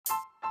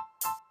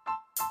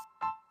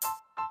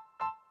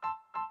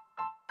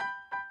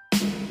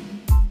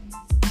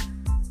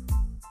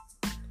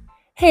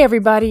Hey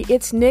everybody,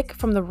 it's Nick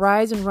from the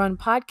Rise and Run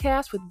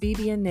podcast with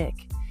BB and Nick.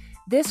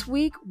 This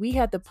week, we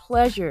had the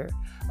pleasure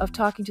of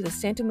talking to the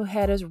Santa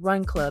Mujeres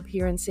Run Club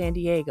here in San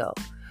Diego.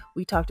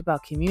 We talked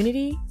about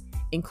community,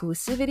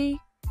 inclusivity,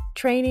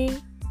 training,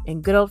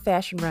 and good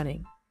old-fashioned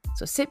running.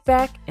 So sit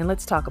back and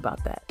let's talk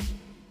about that.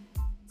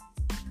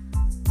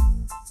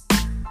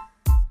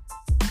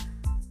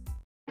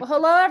 Well,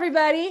 hello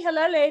everybody.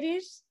 Hello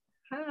ladies.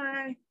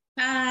 Hi.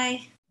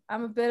 Hi.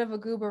 I'm a bit of a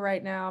goober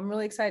right now. I'm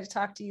really excited to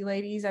talk to you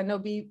ladies. I know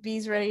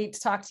B's ready to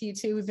talk to you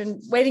too. We've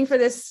been waiting for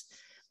this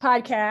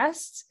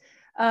podcast.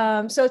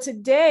 So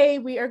today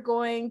we are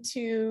going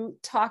to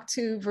talk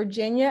to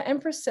Virginia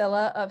and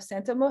Priscilla of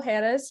Santa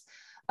Mujeres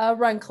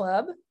Run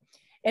Club.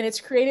 And it's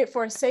created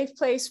for a safe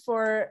place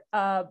for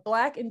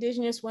Black,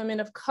 Indigenous women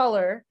of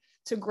color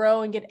to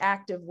grow and get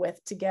active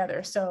with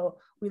together. So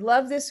we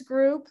love this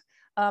group.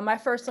 I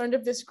first learned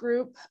of this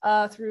group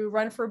through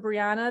Run for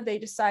Brianna. They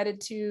decided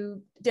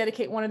to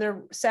dedicate one of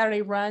their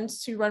Saturday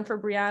runs to Run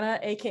for Brianna,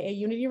 aka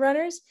Unity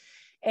Runners.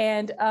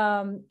 And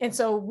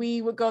so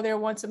we would go there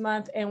once a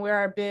month and wear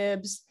our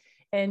bibs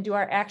and do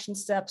our action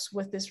steps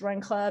with this run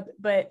club.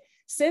 But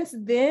since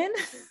then,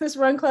 this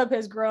run club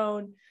has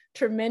grown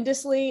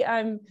tremendously.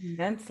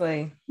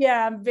 Immensely.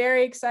 Yeah, I'm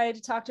very excited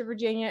to talk to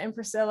Virginia and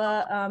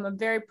Priscilla. I'm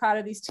very proud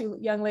of these two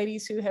young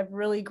ladies who have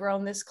really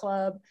grown this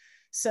club.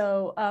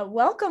 So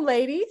welcome,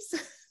 ladies.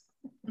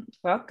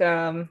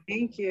 Welcome.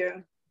 Thank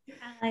you.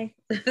 Hi.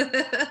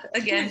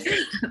 Again.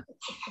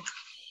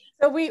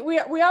 So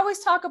we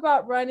always talk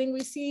about running.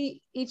 We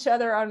see each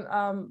other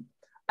on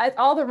at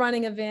all the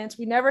running events.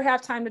 We never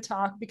have time to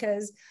talk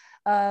because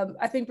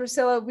I think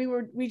Priscilla,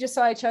 we just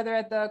saw each other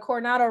at the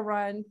Coronado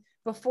run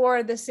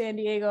before the San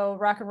Diego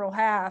Rock and Roll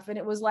Half, and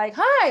it was like,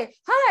 hi, I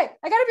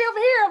gotta be over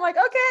here. I'm like,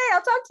 okay,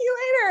 I'll talk to you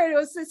later. And it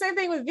was the same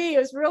thing with V. It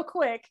was real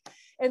quick,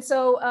 and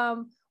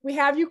so we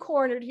have you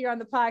cornered here on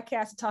the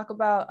podcast to talk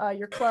about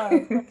your club.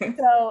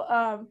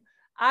 So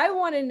I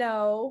want to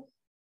know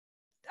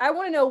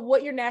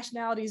what your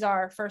nationalities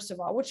are, first of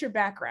all. What's your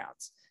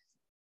backgrounds?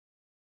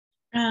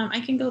 I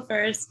can go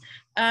first.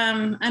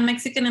 I'm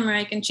Mexican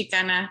American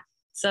Chicana.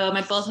 So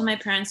both of my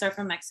parents are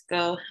from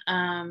Mexico.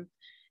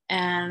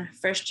 And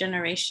first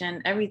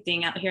generation,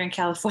 everything out here in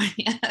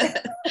California.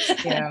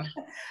 Yeah.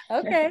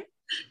 Okay.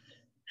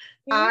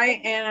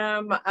 I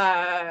am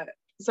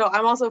so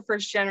I'm also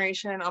first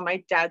generation on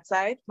my dad's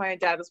side. My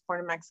dad was born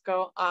in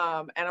Mexico.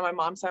 And on my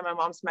mom's side, my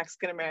mom's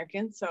Mexican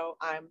American. So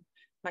I'm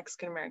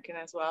Mexican American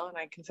as well. And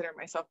I consider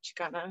myself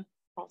Chicana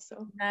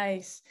also.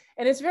 Nice.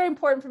 And it's very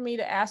important for me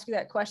to ask you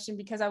that question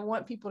because I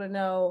want people to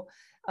know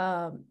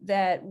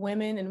that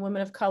women and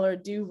women of color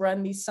do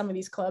run some of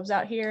these clubs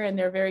out here, and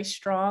they're very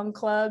strong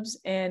clubs.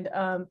 And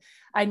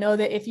I know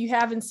that if you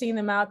haven't seen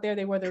them out there,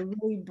 they wear the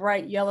really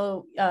bright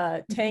yellow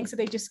tanks that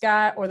they just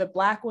got, or the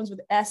black ones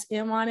with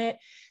SM on it.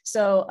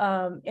 So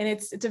and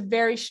it's a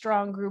very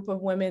strong group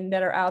of women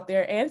that are out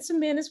there, and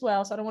some men as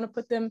well. So I don't want to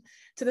put them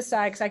to the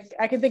side because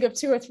I can think of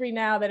 2 or 3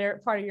 now that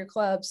are part of your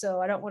club. So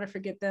I don't want to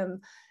forget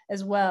them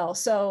as well.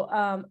 So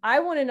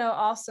I want to know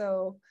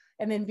also,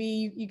 and then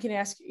B, you can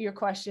ask your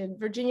question.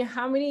 Virginia,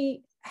 how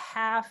many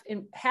half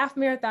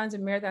marathons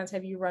and marathons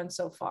have you run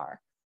so far?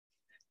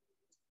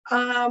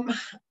 I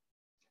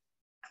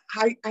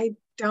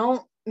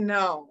don't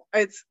know.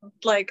 It's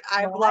like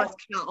I've lost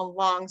count a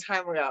long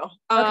time ago.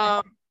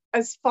 Okay.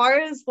 As far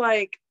as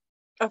like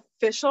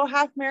official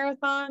half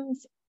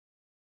marathons,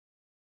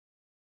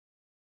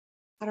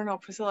 I don't know,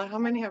 Priscilla, how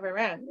many have I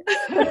ran?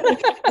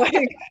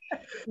 Like,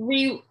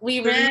 we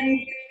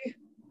ran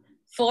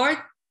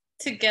 4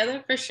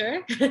 together for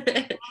sure.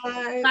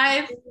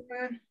 5,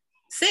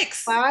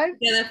 6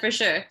 together for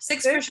sure.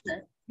 6 for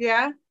sure.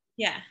 Yeah.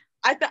 Yeah.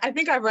 I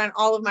think I've run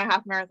all of my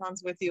half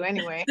marathons with you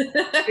anyway.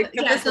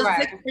 Yeah, so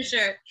 6 for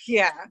sure.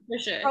 Yeah. For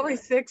sure. Probably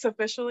 6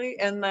 officially,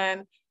 and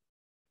then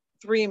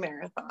 3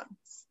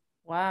 marathons.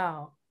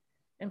 Wow.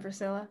 And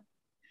Priscilla?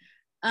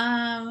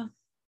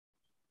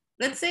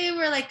 Let's say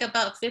we're like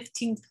about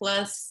 15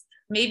 plus,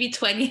 maybe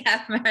 20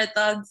 half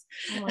marathons.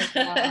 Oh my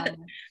God.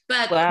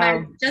 But wow.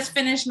 I just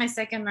finished my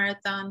second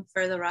marathon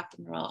for the Rock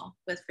and Roll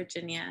with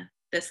Virginia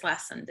this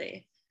last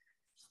Sunday.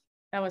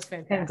 That was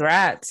fantastic.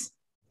 Congrats.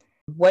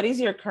 What is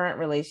your current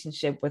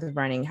relationship with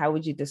running? How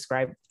would you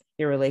describe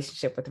your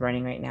relationship with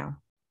running right now?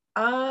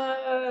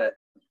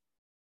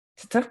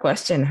 It's a tough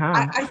question, huh?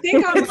 I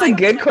think it's a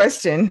good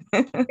question.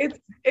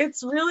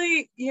 it's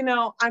really,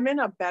 I'm in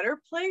a better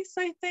place,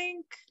 I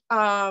think.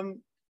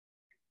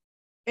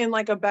 In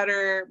like a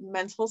better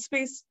mental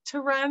space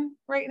to run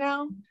right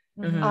now.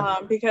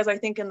 Mm-hmm. Because I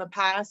think in the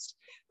past,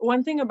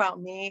 one thing about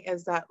me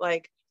is that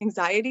like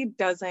anxiety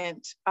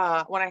doesn't,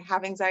 when I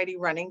have anxiety,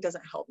 running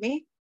doesn't help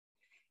me.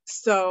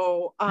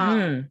 So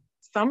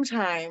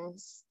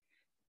sometimes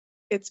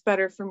it's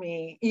better for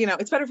me,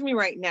 it's better for me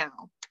right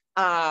now.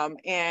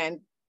 And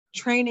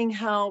training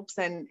helps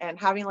and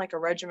having like a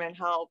regimen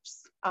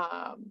helps.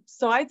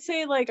 So I'd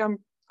say like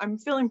I'm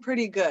feeling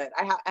pretty good.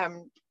 I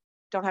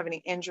don't have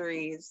any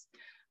injuries.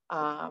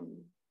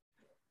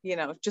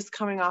 Just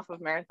coming off of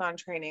marathon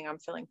training, I'm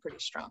feeling pretty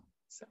strong.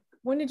 So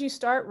When did you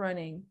start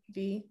running,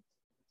 V?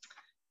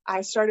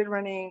 I started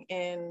running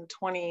in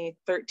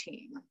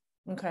 2013.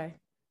 Okay.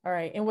 All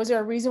right. And was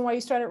there a reason why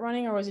you started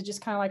running, or was it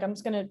just kind of like, I'm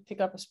just going to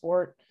pick up a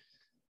sport?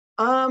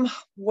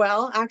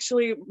 Well,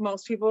 actually,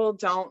 most people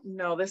don't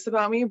know this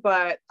about me,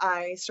 but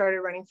I started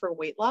running for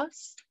weight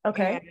loss.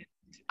 Okay.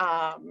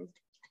 And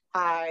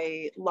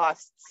I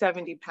lost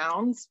 70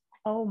 pounds.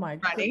 Oh my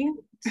God. Running.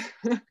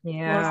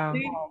 Yeah.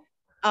 Mostly.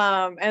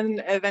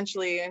 And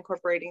eventually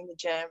incorporating the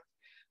gym.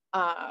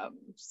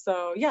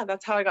 So yeah,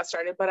 that's how I got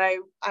started. But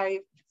I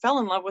fell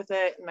in love with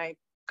it, and I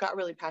got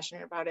really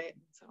passionate about it.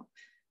 So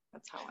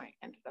that's how I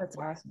ended up. That's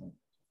awesome.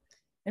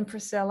 And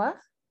Priscilla?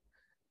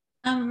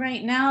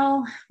 Right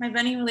now, my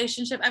running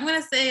relationship, I'm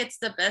gonna say it's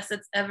the best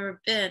it's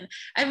ever been.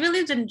 I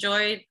really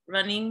enjoyed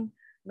running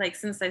like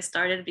since I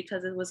started,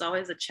 because it was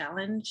always a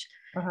challenge.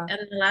 And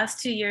in the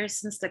last 2 years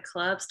since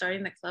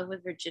starting the club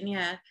with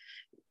Virginia,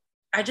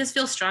 I just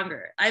feel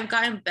stronger. I've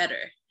gotten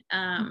better.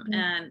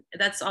 And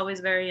that's always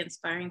very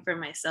inspiring for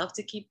myself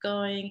to keep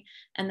going,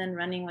 and then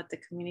running with the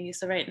community.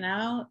 So right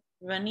now,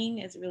 running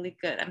is really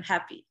good. I'm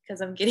happy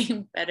because I'm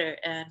getting better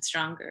and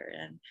stronger,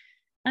 and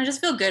I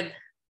just feel good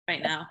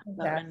right now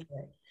about running.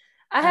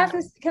 I have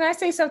to, can I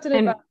say something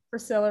about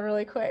Priscilla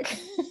really quick?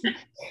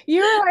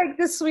 You're like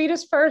the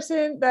sweetest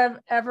person that I've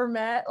ever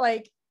met.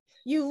 Like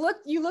you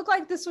look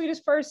like the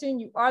sweetest person.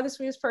 You are the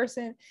sweetest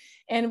person.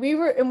 And we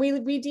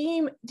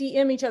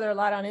DM each other a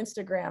lot on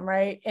Instagram,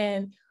 right?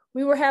 And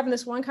we were having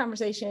this one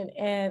conversation,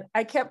 and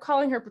I kept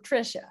calling her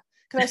Patricia,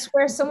 because I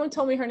swear someone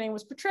told me her name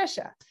was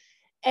Patricia.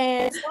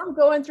 And so I'm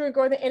going through,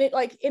 and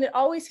it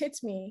always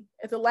hits me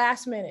at the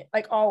last minute,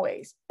 like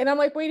always. And I'm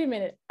like, wait a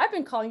minute, I've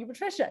been calling you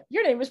Patricia.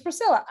 Your name is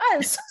Priscilla. I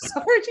am so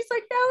sorry. She's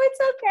like, no, it's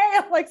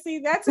okay. I'm like, see,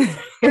 that's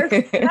I've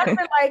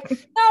been like,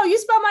 no, you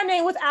spell my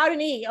name without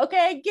an E.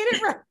 Okay, get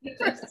it right the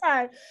first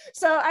time.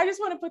 So I just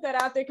want to put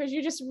that out there, because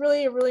you're just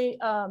really,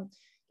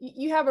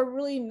 you have a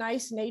really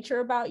nice nature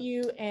about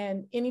you.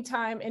 And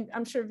anytime, and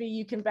I'm sure V,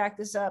 you can back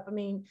this up. I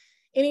mean,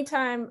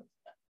 anytime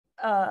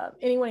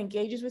anyone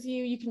engages with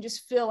you, you can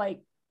just feel like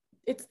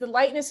it's the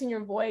lightness in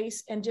your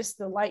voice and just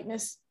the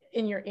lightness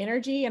in your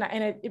energy. And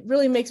it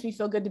really makes me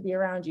feel good to be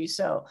around you.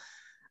 So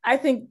I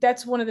think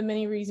that's one of the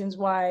many reasons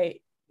why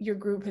your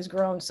group has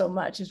grown so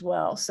much as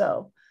well.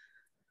 So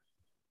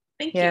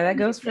thank you. Yeah, that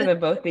goes for the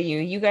both of you.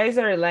 You guys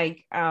are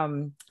like,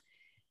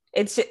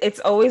 it's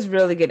always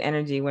really good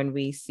energy when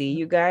we see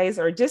you guys,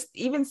 or just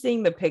even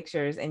seeing the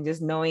pictures and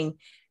just knowing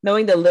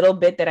the little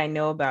bit that I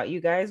know about you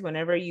guys.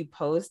 Whenever you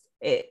post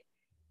it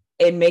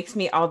makes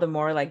me all the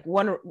more like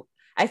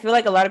I feel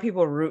like a lot of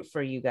people root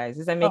for you guys.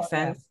 Does that make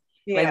sense?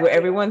 Yeah. Like where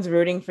everyone's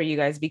rooting for you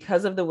guys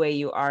because of the way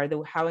you are,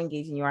 how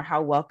engaging you are,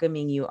 how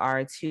welcoming you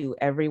are to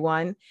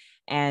everyone.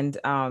 And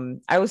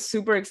I was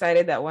super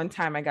excited that one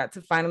time I got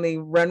to finally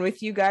run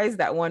with you guys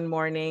that one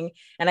morning,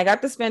 and I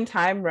got to spend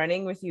time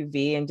running with you,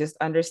 V, and just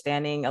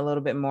understanding a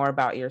little bit more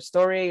about your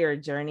story, your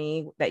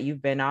journey that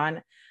you've been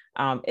on.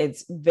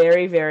 It's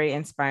very, very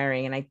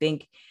inspiring. And I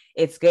think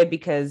it's good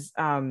because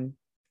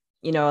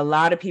a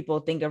lot of people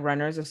think of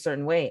runners a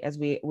certain way, as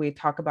we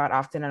talk about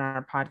often on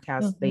our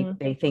podcast.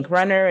 They think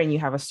runner, and you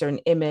have a certain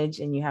image,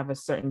 and you have a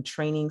certain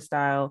training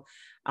style.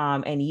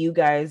 And you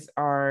guys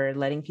are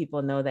letting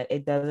people know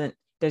that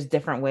there's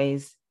different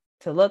ways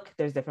to look,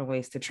 there's different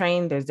ways to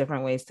train, there's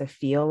different ways to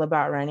feel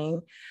about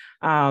running.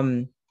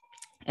 And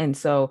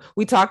so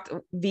we talked,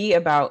 V,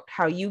 about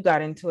how you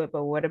got into it,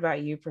 but what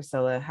about you,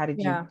 Priscilla? How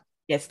did you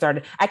get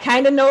started? I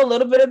kind of know a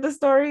little bit of the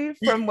story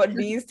from what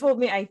V's told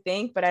me, I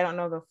think, but I don't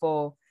know the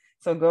full.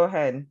 So go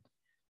ahead.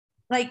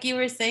 Like you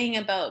were saying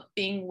about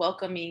being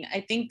welcoming,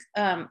 I think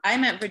I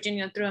met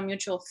Virginia through a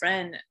mutual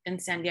friend in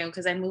San Diego,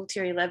 because I moved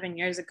here 11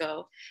 years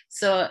ago.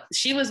 So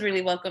she was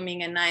really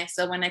welcoming and nice.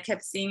 So when I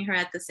kept seeing her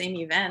at the same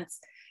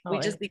events, we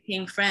just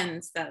became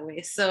friends that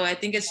way. So I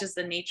think it's just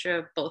the nature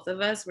of both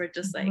of us. We're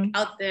just like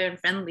out there and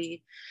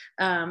friendly.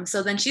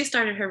 So then she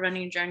started her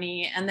running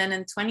journey. And then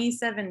in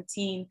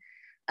 2017,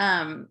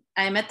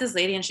 I met this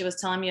lady, and she was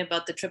telling me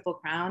about the Triple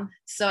Crown.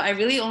 So I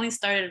really only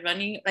started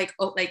running, like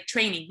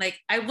training. Like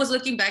I was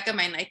looking back at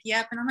my Nike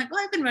app, and I'm like,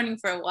 well, I've been running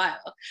for a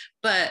while,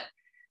 but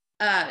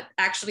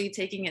actually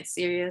taking it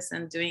serious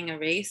and doing a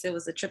race. It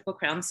was the Triple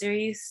Crown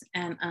series,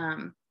 and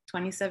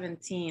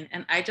 2017,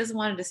 and I just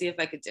wanted to see if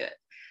I could do it.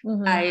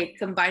 I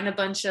combined a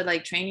bunch of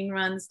like training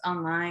runs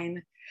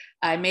online.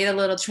 I made a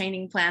little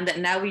training plan that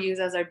now we use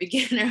as our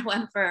beginner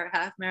one for our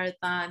half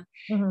marathon.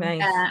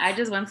 Nice. And I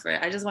just went for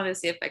it. I just wanted to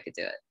see if I could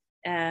do it.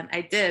 And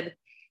I did.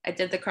 I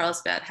did the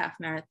Carlsbad half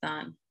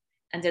marathon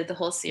and did the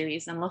whole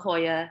series in La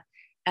Jolla,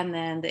 and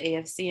then the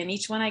AFC. And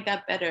each one I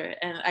got better.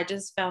 And I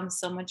just found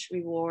so much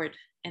reward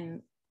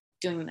in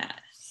doing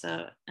that.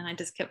 So, and I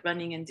just kept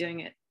running and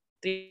doing it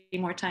 3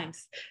 more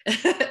times.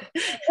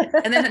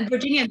 And then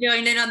Virginia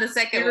joined in on the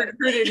second one.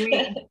 Recruited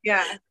me.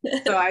 Yeah.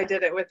 So I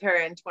did it with her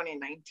in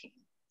 2019.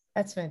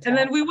 That's fantastic. And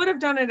then we would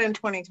have done it in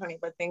 2020,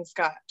 but things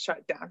got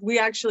shut down. We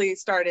actually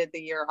started the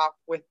year off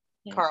with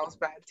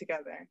Carlsbad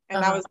together.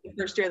 And that was the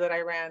first year that I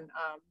ran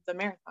the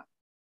marathon.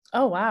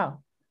 Oh,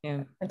 wow.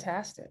 Yeah.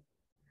 Fantastic.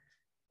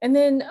 And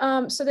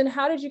then, so then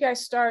how did you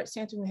guys start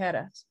Santa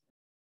Mujeres?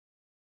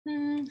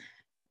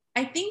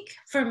 I think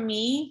for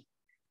me,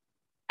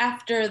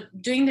 after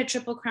doing the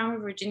Triple Crown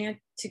with Virginia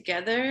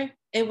together,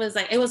 it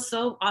was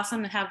so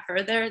awesome to have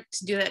her there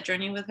to do that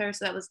journey with her.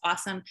 So that was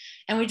awesome.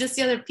 And we just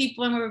see other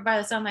people and we were by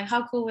the sound, like,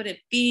 how cool would it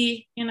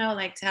be, you know,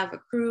 like to have a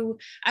crew.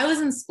 I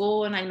was in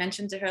school and I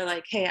mentioned to her,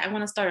 like, hey, I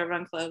want to start a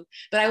run club,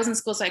 but I was in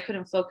school, so I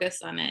couldn't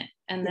focus on it.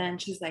 And then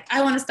she's like,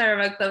 I want to start a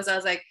run club. So I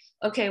was like,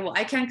 okay, well,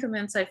 I can't come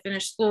in until I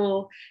finish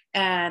school.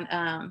 And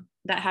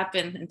that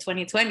happened in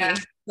 2020. Yeah.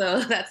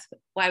 So that's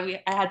why we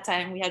had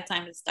time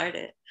to start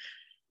it.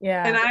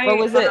 Yeah. And what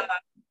was it?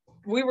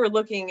 We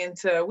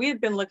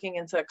had been looking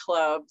into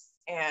clubs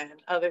and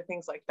other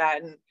things like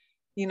that. And,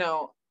 you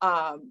know,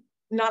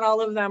 not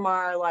all of them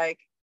are like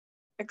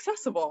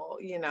accessible,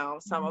 you know,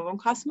 some of them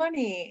cost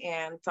money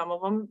and some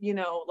of them, you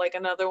know, like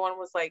another one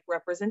was like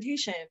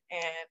representation.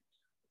 And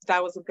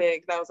that was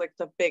like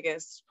the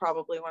biggest,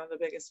 probably one of the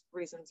biggest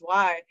reasons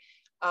why,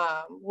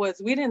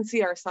 was we didn't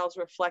see ourselves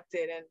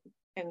reflected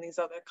in these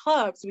other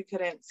clubs. We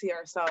couldn't see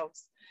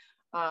ourselves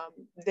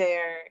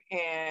there.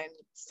 And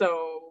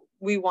so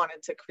we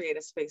wanted to create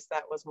a space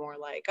that was more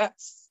like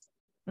us.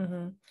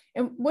 Mm-hmm.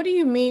 And what do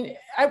you mean?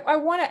 I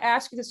want to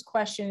ask you this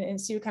question and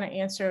see what kind of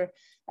answer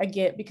I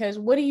get, because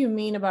what do you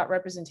mean about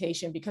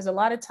representation? Because a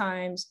lot of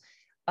times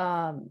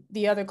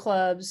the other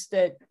clubs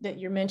that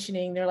you're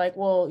mentioning, they're like,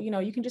 well, you know,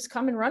 you can just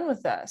come and run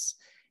with us,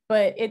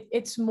 but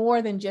it's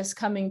more than just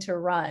coming to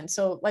run.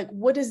 So like,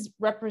 what does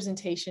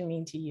representation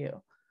mean to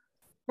you?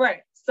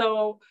 Right.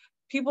 So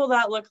people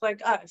that look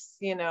like us,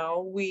 you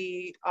know,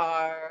 we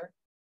are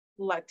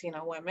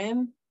Latina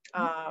women,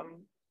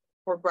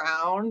 we're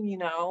brown, you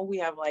know, we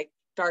have like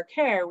dark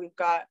hair, we've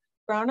got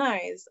brown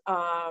eyes,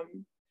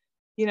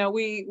 you know,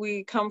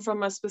 we come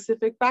from a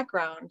specific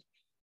background.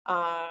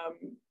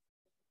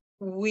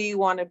 We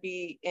want to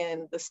be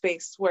in the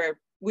space where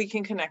we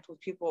can connect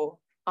with people,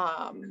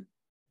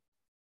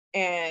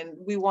 and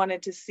we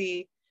wanted to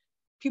see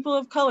people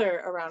of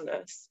color around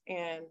us,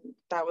 and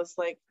that was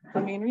like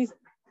the main reason.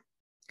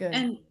 Good.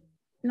 And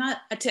not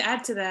to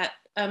add to that,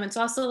 it's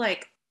also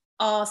like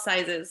all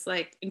sizes,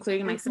 like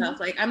including myself.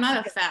 Like I'm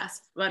not a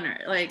fast runner.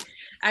 Like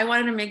I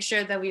wanted to make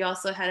sure that we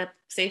also had a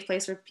safe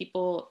place for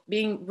people.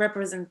 Being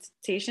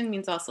representation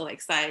means also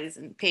like size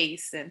and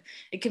pace, and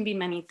it can be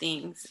many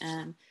things.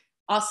 And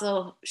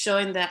also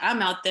showing that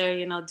I'm out there,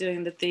 you know,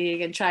 doing the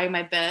thing and trying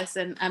my best,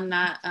 and I'm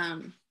not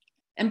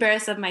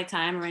embarrassed of my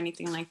time or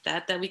anything like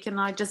that, that we can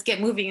all just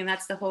get moving. And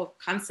that's the whole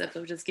concept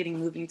of just getting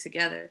moving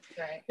together.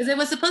 Right. Because it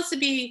was supposed to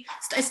be,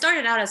 it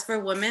started out as for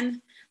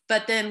women,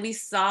 but then we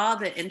saw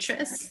the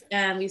interest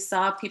and we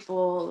saw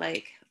people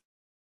like,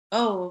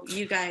 oh,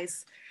 you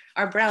guys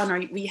are brown, or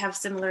we have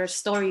similar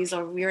stories,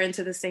 or we're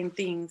into the same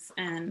things.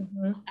 And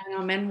I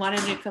know men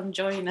wanted to come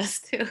join us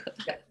too.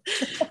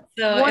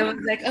 So it was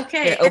like,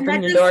 okay.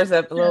 Open your doors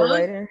up a little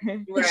later.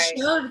 It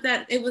showed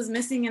that it was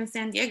missing in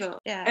San Diego.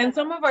 Yeah. And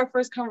some of our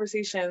first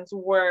conversations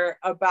were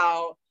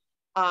about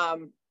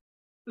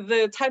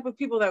the type of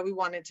people that we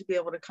wanted to be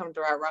able to come to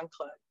our run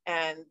club.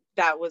 And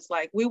that was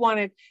like, we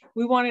wanted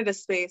a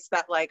space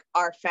that like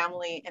our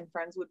family and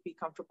friends would be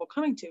comfortable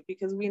coming to,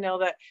 because we know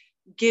that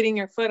getting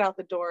your foot out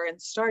the door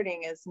and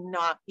starting is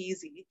not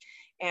easy.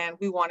 And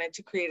we wanted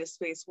to create a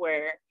space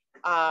where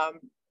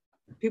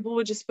people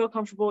would just feel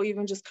comfortable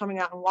even just coming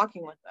out and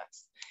walking with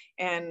us.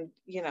 And,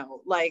 you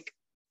know, like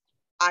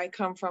I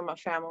come from a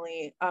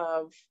family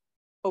of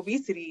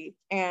obesity,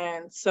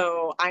 and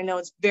so I know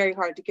it's very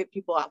hard to get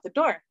people out the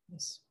door.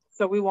 Yes.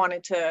 So we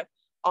wanted to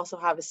also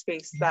have a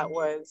space that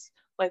was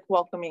like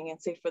welcoming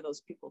and safe for those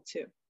people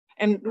too.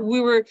 And we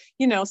were,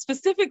 you know,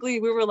 specifically,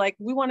 we were like,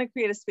 we want to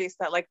create a space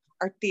that like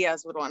our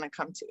tias would want to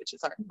come to, which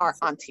is our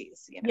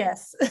aunties, you know?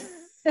 Yes.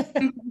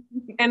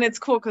 And it's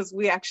cool because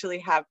we actually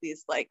have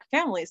these like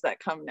families that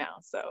come now.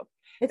 So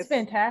it's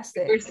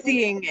fantastic. We're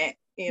seeing it,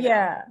 you know?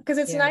 Yeah, because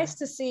it's nice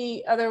to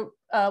see other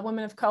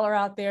women of color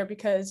out there,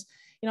 because,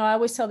 you know, I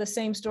always tell the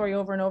same story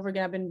over and over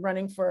again. I've been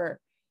running for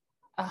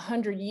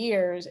 100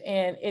 years,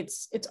 and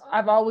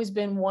I've always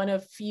been one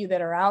of few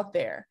that are out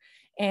there.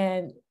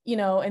 And, you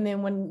know, and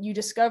then when you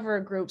discover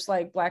groups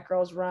like Black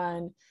Girls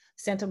Run,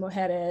 Santa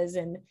Mujeres,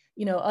 and,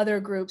 you know, other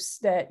groups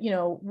that, you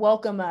know,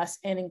 welcome us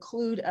and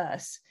include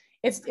us,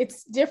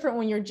 it's different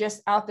when you're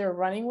just out there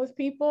running with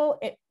people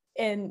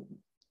and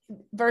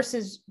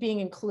versus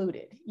being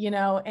included, you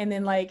know, and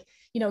then like,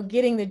 you know,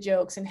 getting the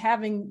jokes and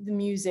having the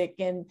music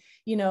and,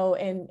 you know,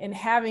 and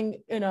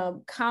having, you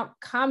know,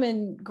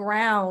 common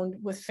ground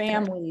with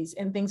families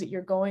and things that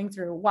you're going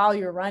through while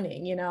you're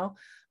running, you know.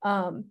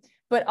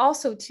 But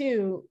also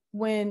too,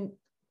 when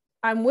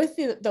I'm with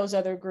those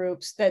other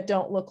groups that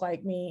don't look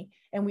like me,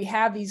 and we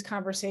have these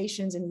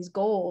conversations and these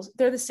goals,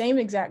 they're the same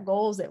exact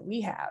goals that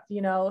we have,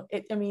 you know.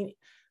 I mean,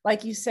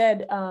 like you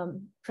said,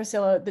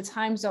 Priscilla, the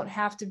times don't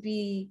have to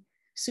be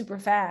super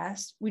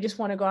fast. We just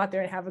want to go out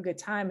there and have a good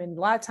time. And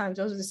a lot of times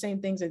those are the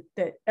same things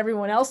that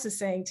everyone else is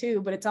saying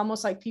too, but it's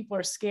almost like people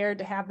are scared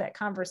to have that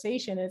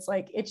conversation. It's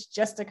like, it's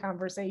just a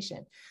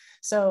conversation.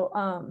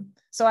 So,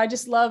 so I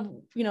just love,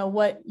 you know,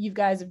 what you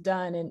guys have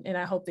done, and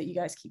I hope that you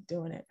guys keep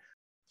doing it.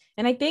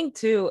 And I think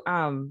too,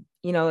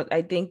 you know,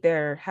 I think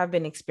there have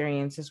been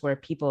experiences where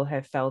people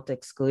have felt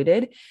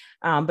excluded,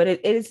 but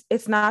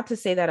it's not to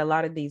say that a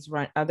lot of these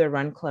other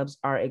run clubs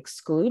are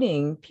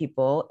excluding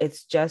people.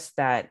 It's just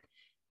that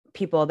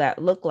people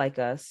that look like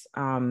us,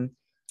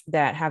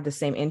 that have the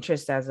same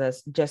interests as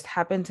us, just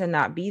happen to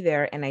not be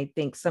there. And I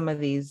think some of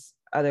these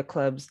other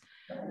clubs,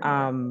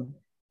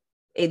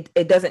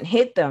 it doesn't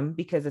hit them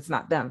because it's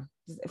not them,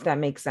 if that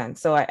makes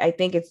sense. So I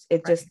think it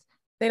just,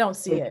 they don't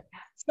see it.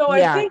 So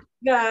yeah. I think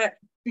that,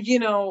 you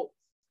know,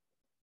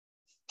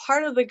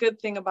 part of the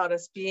good thing about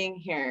us being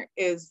here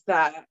is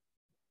that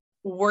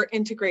we're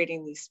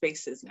integrating these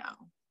spaces now,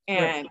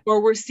 and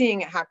or we're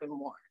seeing it happen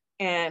more.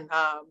 And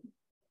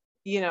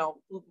you know,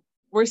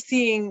 we're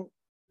seeing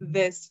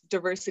this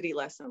diversity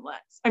less and less.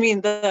 I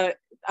mean, not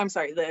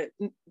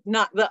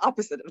the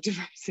opposite of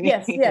diversity.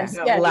 Yes, yes, you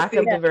know, yes. Lack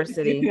of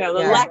diversity. You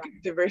know, the lack of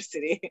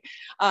diversity.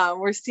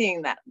 We're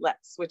seeing that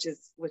less, which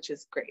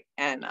is great.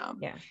 And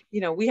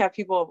you know, we have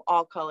people of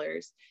all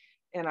colors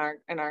in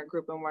our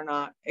group, and we're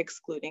not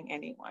excluding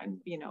anyone.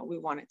 You know, we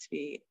want it to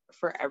be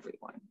for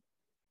everyone.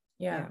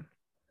 Yeah.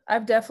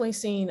 I've definitely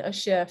seen a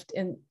shift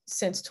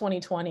since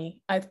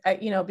 2020. I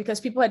you know, because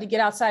people had to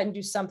get outside and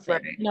do something,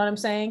 you know what I'm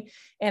saying?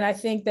 And I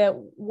think that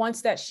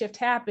once that shift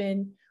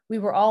happened, we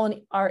were all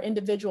in our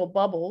individual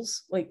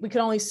bubbles. Like, we could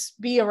only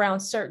be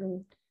around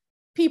certain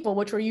people,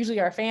 which were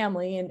usually our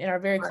family and our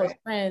very close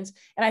friends.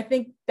 And I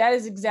think that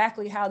is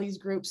exactly how these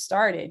groups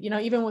started. You know,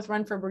 even with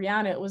Run for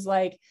Brianna, it was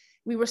like,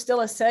 we were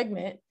still a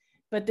segment,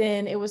 but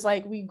then it was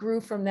like we grew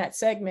from that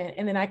segment,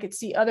 and then I could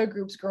see other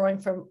groups growing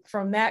from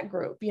that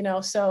group, you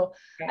know. So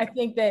I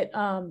think that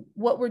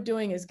what we're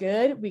doing is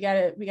good. We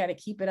gotta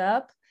keep it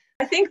up.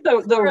 I think the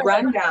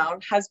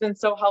rundown has been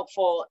so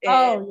helpful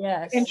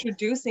in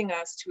introducing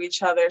us to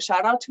each other.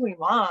 Shout out to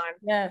Iman.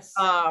 Yes.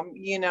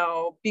 You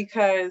know,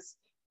 because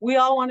we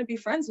all want to be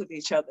friends with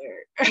each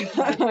other.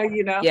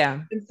 You know.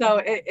 Yeah. And so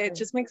it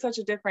just makes such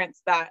a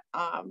difference that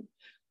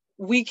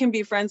we can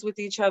be friends with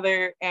each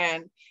other,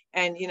 and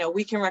you know,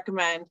 we can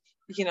recommend,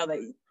 you know, that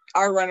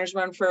our runners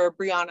run for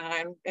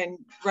Brianna and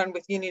run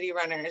with Unity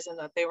Runners, and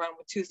that they run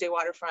with Tuesday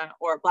Waterfront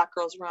or Black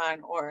Girls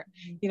Run, or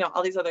you know,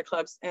 all these other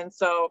clubs. And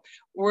so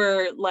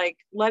we're like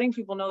letting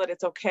people know that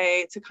it's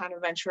okay to kind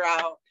of venture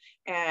out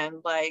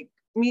and like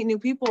meet new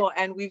people.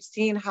 And we've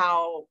seen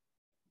how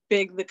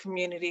big the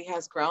community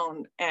has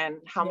grown,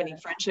 and how many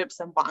friendships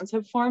and bonds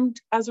have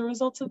formed as a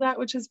result of that,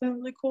 which has been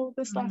really cool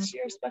this last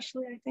year,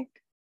 especially, I think.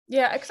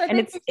 Yeah, because I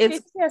think they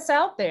see us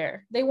out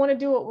there. They want to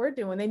do what we're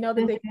doing. They know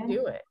that they can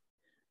do it.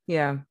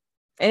 Yeah.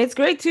 And it's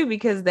great too,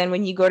 because then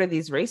when you go to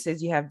these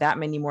races, you have that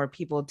many more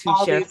people to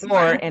cheer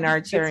for and are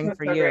cheering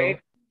for you. Great.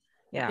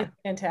 Yeah. It's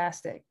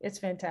fantastic. It's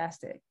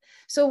fantastic.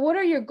 So what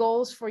are your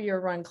goals for your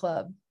run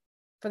club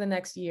for the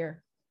next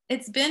year?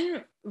 It's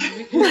been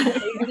if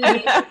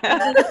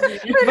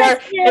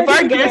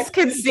our guests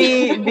could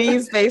see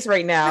Bee's face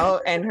right now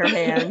and her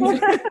hands.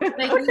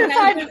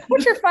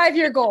 What's your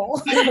 5-year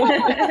goal?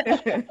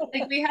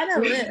 Like, we had a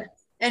list,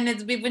 and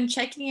we've been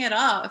checking it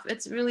off.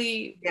 It's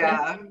really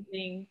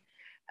amazing.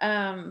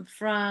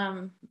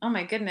 From, oh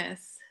my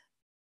goodness,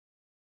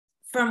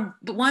 from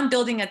one,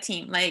 building a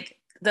team. Like,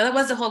 that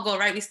was the whole goal,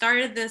 right? We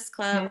started this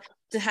club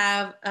to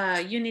have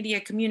unity, a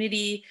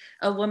community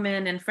of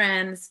women and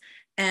friends.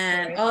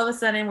 And all of a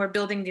sudden, we're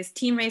building these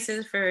team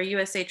races for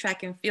USA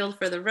Track and Field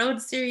for the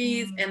Road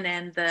Series, and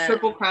then the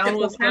Triple Crown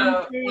was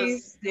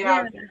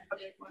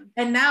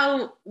and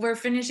now we're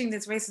finishing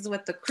these races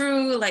with the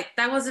crew. Like,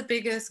 that was the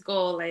biggest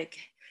goal. Like,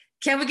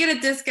 can we get a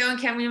discount?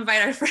 Can we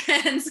invite our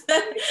friends?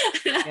 Like,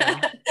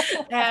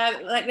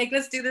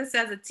 let's do this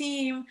as a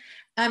team.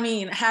 I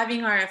mean,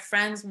 having our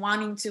friends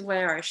wanting to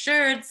wear our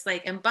shirts,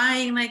 like, and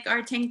buying like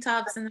our tank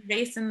tops and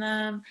racing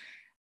them.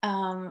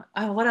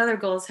 What other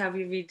goals have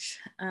we reached?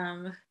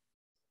 I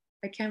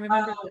can't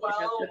remember.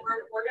 Well,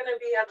 we're going to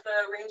be at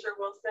the Ranger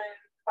Wilson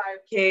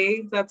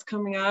 5K that's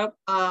coming up.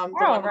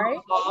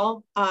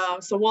 Fall.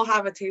 So we'll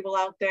have a table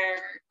out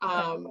there.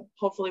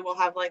 Hopefully we'll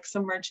have like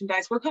some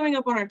merchandise. We're coming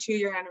up on our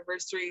 2-year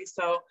anniversary,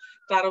 so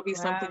that'll be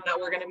something that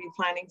we're going to be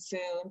planning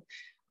soon.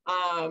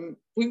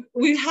 We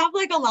have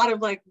like a lot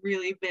of like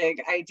really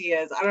big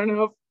ideas. I don't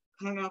know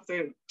if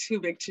they're too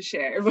big to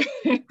share, but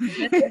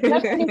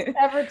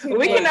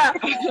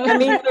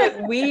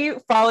we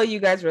follow you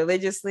guys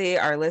religiously.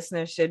 Our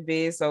listeners should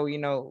be. So, you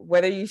know,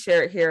 whether you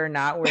share it here or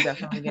not, we're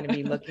definitely going to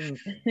be looking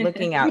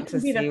out to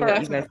see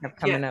what you guys have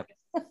coming up.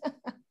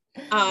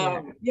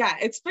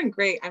 It's been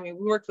great. I mean,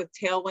 we worked with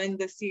Tailwind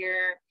this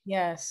year.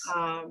 Yes.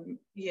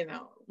 You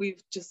know,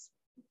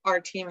 our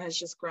team has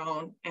just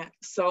grown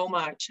so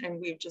much, and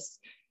we've just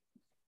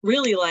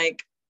really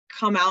like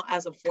come out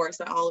as a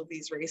force at all of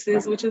these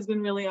races, which has been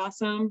really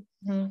awesome.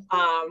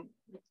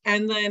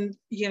 And then,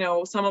 you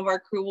know, some of our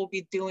crew will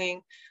be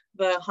doing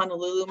the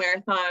Honolulu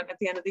Marathon at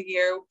the end of the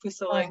year,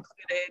 Priscilla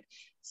included.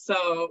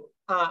 So,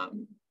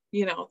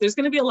 you know, there's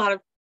going to be a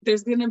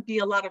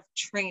lot of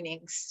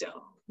training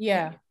still.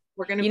 Yeah.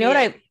 We're going to be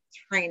in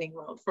training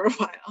mode for a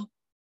while.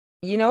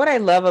 You know what I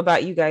love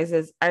about you guys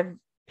is I've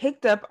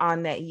picked up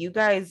on that you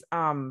guys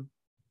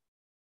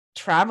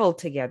travel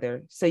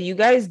together. So you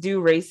guys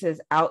do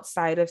races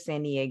outside of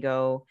San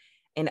Diego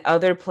and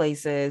other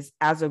places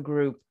as a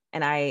group.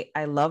 And I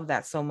love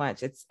that so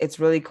much. It's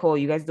really cool.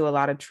 You guys do a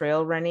lot of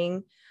trail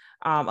running,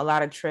 a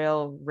lot of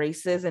trail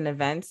races and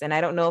events. And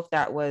I don't know if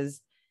that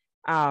was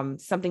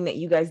something that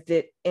you guys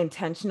did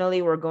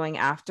intentionally were going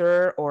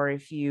after, or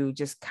if you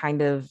just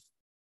kind of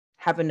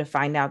happen to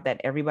find out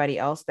that everybody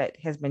else that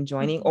has been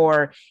joining,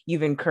 or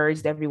you've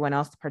encouraged everyone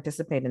else to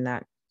participate in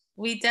that.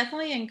 We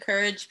definitely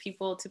encourage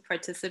people to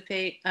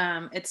participate.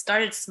 It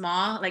started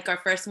small. Like our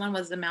first one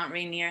was the Mount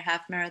Rainier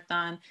half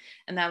marathon.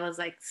 And that was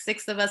like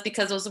 6 of us,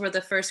 because those were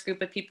the first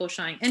group of people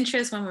showing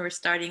interest when we were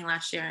starting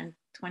last year in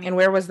 20. And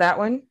where was that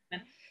one?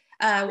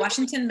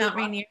 Washington, Mount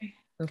Rainier,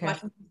 okay.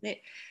 Washington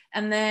State.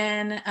 And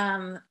then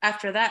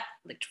after that,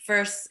 like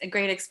first a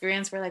great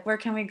experience, we're like, where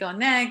can we go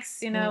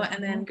next? You know,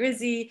 and then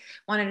Grizzy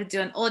wanted to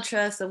do an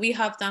ultra. So we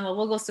hopped on, well,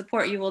 we'll go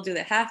support you. We'll do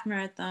the half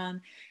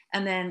marathon.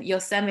 And then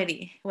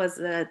Yosemite was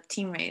the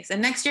team race. And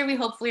next year, we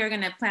hopefully are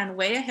going to plan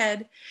way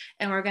ahead,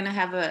 and we're going to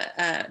have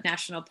a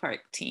national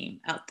park team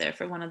out there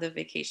for one of the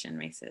vacation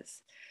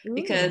races. Ooh.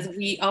 Because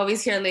we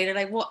always hear later,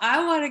 like, well,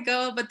 I want to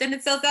go, but then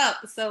it sells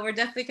out. So we're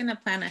definitely going to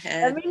plan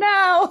ahead. Let me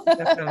know.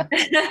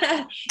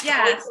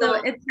 Yeah, so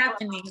it's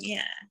happening.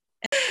 Yeah.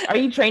 Are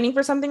you training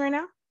for something right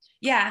now?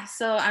 Yeah,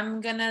 so I'm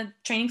going to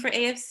training for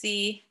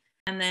AFC.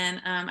 And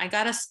then I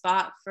got a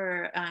spot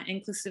for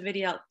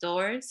inclusivity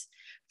outdoors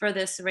for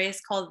this race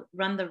called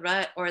Run the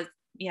Rut,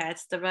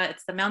 it's the Rut.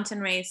 It's the mountain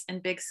race in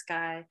Big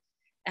Sky.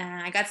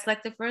 And I got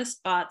selected for a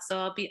spot, so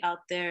I'll be out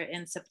there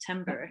in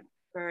September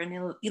for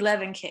an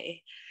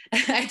 11K.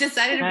 I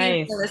decided to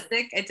be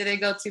realistic. I didn't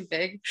go too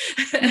big.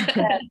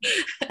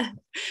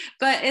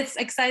 But it's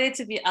excited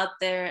to be out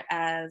there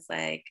as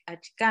like a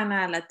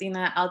Chicana,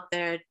 Latina out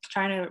there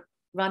trying to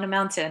run a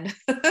mountain.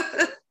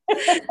 That's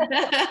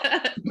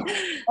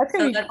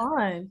gonna be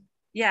fun.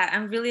 Yeah,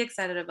 I'm really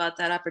excited about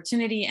that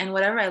opportunity, and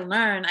whatever I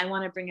learn, I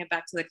want to bring it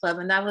back to the club.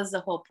 And that was the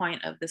whole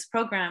point of this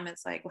program.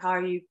 It's like, how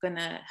are you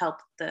gonna help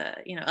the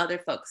other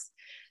folks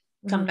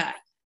come back?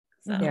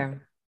 So yeah,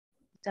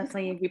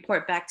 definitely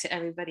report back to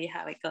everybody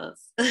how it goes.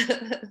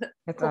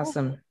 That's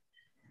awesome.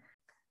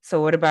 So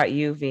what about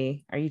you,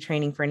 V? Are you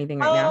training for anything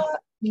right now?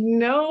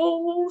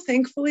 No,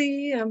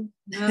 thankfully I'm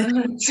not.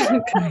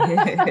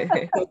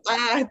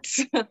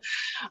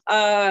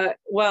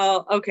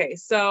 Well, okay,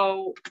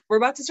 so we're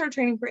about to start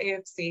training for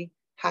AFC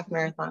half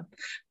marathon,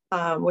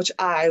 which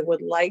I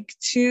would like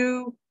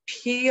to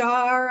PR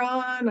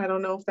on. I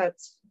don't know if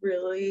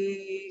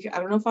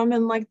I'm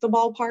in like the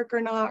ballpark or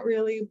not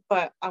really,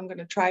 but I'm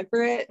gonna try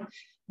for it.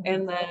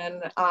 And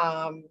then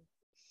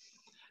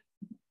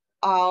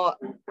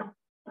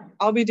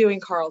I'll be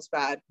doing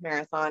Carlsbad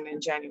Marathon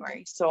in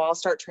January. So I'll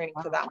start training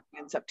for that one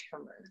in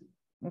September.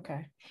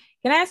 Okay.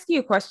 Can I ask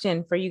you a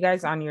question for you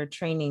guys on your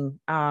training?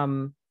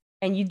 And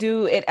you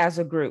do it as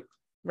a group,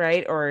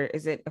 right? Or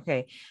is it,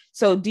 okay.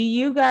 So do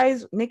you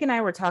guys, Nick and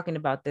I were talking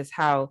about this,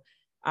 how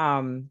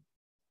I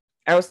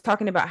was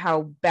talking about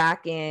how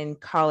back in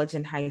college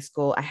and high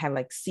school, I had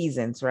like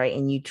seasons, right?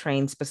 And you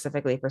train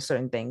specifically for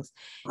certain things.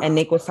 And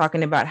Nick was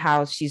talking about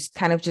how she's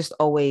kind of just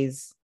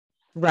always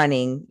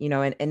running,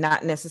 and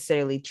not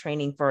necessarily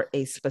training for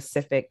a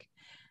specific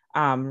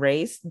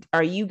race.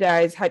 Are you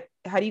guys, how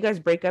do you guys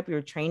break up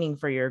your training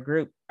for your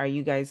group? Are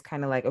you guys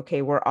kind of like,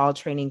 okay, we're all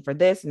training for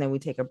this, and then we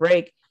take a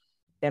break,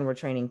 then we're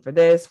training for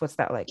this? What's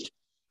that like?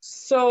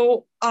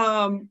 So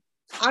I'm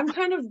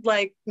kind of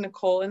like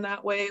Nicole in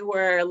that way,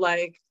 where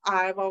like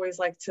I've always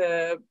liked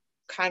to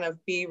kind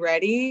of be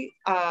ready,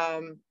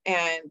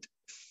 and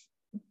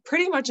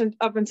pretty much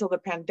up until the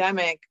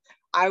pandemic,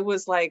 I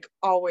was like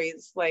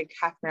always like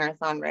half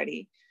marathon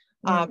ready.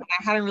 I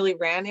hadn't really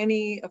ran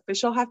any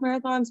official half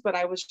marathons, but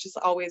I was just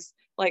always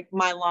like,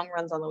 my long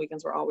runs on the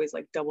weekends were always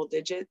like double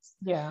digits.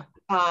 Yeah.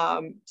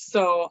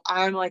 So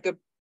I'm like a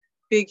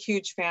big,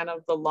 huge fan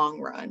of the long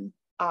run.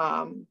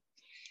 I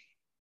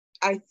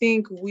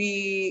think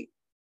we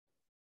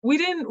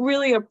didn't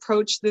really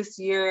approach this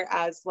year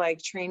as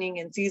like training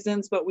in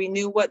seasons, but we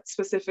knew what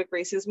specific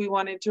races we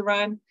wanted to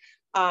run.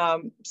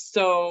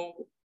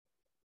 So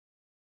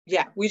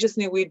yeah, we just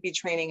knew we'd be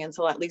training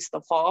until at least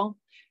the fall.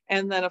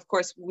 And then of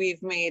course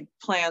we've made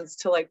plans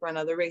to like run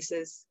other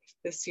races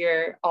this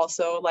year.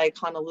 Also, like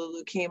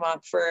Honolulu came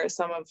up for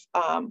some of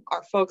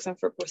our folks and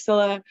for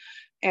Priscilla.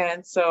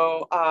 And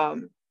so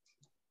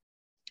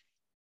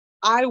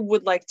I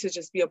would like to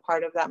just be a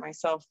part of that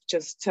myself,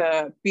 just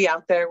to be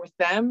out there with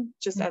them,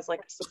 just as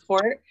like a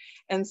support.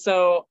 And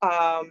so,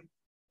 and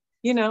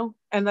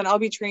then I'll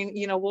be training,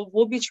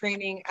 we'll be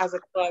training as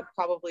a club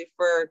probably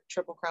for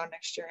Triple Crown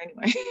next year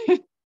anyway.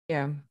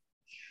 Yeah.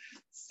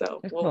 So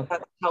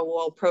that's how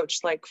we'll approach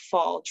like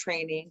fall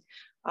training,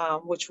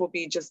 which will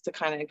be just to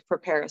kind of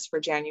prepare us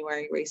for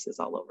January races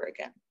all over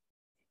again.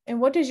 And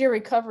what does your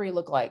recovery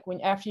look like when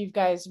after you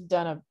guys have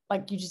done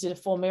you just did a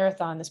full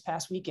marathon this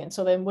past weekend?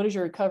 So then what does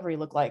your recovery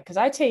look like? Because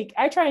I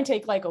try and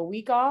take like a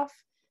week off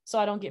so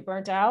I don't get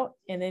burnt out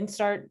and then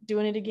start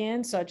doing it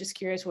again. So I'm just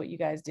curious what you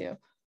guys do.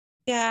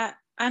 Yeah,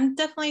 I'm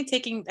definitely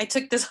I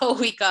took this whole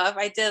week off.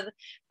 I did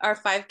our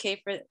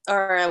 5K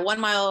or 1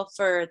 mile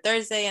for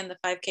Thursday and the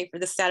 5K for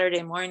this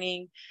Saturday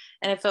morning.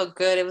 And it felt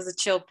good. It was a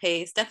chill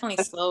pace,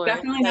 definitely slower.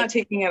 Definitely not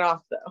taking it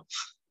off though.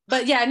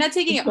 But yeah, not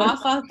taking it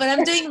off, but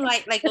I'm doing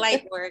light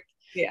work.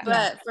 Yeah.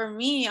 But for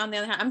me, on the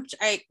other hand,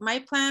 my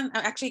plan,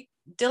 actually,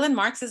 Dylan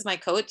Marks is my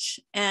coach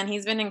and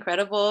he's been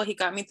incredible. He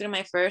got me through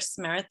my first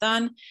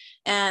marathon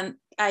and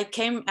I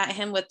came at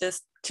him with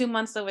this 2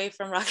 months away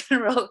from rock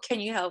and roll. Can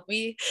you help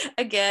me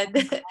again?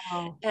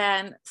 Wow.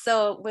 And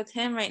so with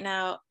him right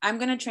now, I'm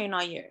going to train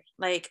all year.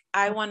 Like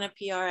I want a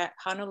PR at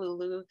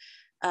Honolulu.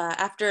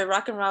 After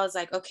rock and roll, I was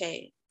like,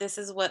 okay, this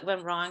is what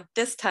went wrong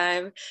this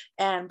time,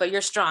 but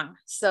you're strong.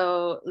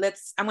 So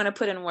I'm going to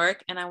put in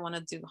work and I want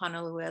to do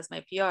Honolulu as my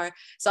PR.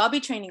 So I'll be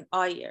training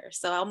all year.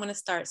 So I'm going to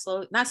start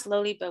slowly, not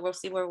slowly, but we'll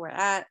see where we're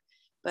at.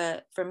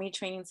 But for me,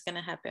 training is going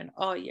to happen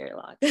all year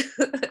long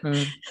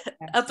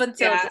up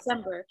until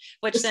December,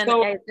 which then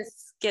I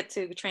just get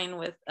to train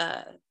with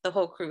the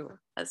whole crew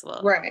as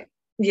well. Right.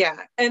 Yeah.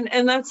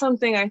 And that's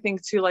something I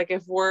think too, like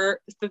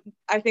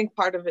I think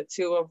part of it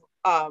too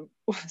of,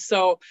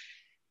 so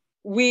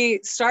we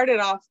started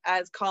off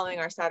as calling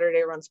our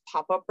Saturday runs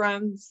pop-up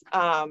runs.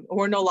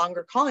 We're no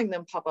longer calling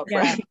them pop-up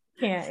runs.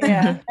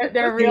 Yeah.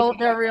 They're real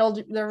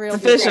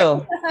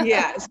official.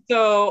 Yeah.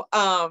 So,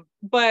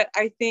 but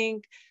I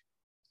think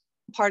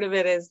part of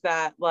it is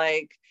that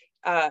like,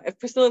 if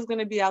Priscilla's going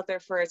to be out there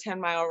for a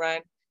 10-mile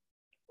run,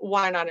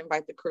 why not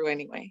invite the crew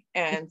anyway?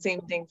 And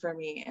same thing for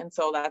me. And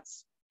so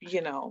that's,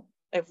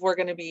 if we're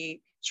going to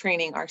be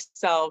training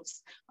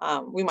ourselves,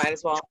 we might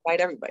as well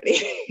invite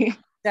everybody.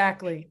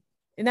 Exactly.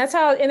 And that's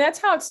how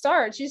it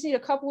starts. You just need a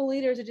couple of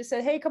leaders that just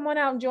said, hey, come on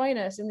out and join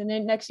us. And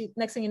then next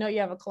thing you know, you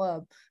have a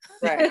club.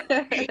 Right.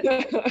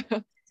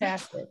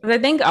 Fantastic. I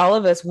think all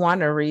of us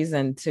want a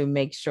reason to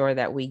make sure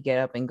that we get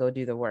up and go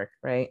do the work,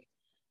 right?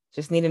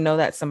 Just need to know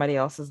that somebody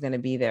else is going to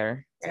be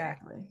there.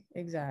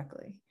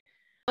 Exactly.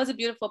 That was a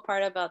beautiful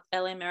part about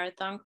LA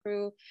Marathon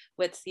crew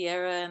with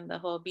Sierra and the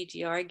whole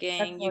BGR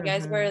gang. You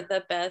guys were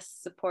the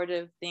best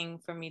supportive thing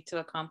for me to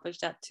accomplish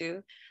that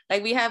too.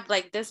 Like we have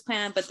like this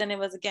plan, but then it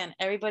was again,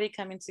 everybody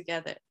coming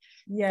together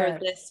for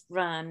this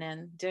run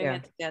and doing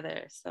it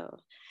together. So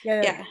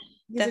yeah.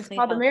 It's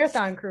called the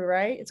Marathon Crew,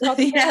 right? It's called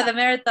the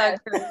Marathon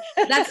Crew.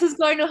 That's who's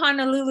going to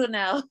Honolulu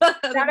now.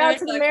 Shout out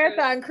to the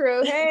Marathon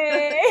Crew.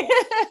 Hey.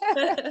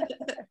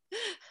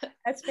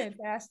 That's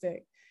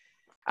fantastic.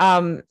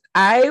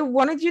 I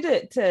wanted you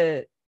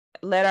to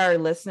let our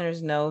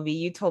listeners know, V,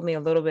 you told me a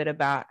little bit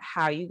about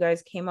how you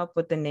guys came up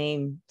with the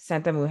name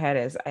Santa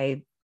Mujeres.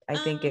 I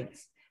think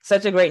it's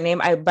such a great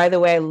name. By the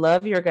way, I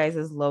love your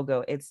guys'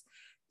 logo. It's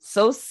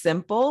so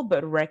simple,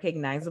 but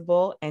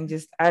recognizable. And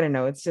just, I don't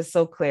know, it's just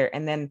so clear.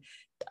 And then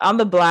on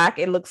the black,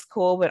 it looks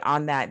cool, but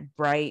on that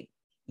bright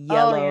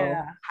yellow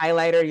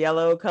highlighter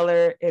yellow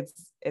color, it's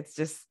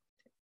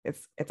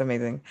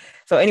amazing.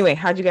 So anyway,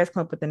 how'd you guys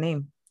come up with the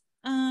name?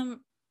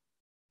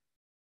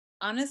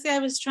 Honestly, I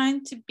was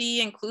trying to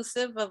be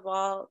inclusive of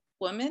all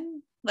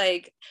women,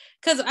 like,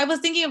 because I was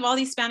thinking of all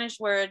these Spanish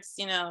words,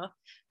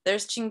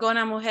 there's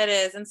chingona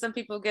mujeres, and some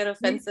people get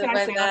offensive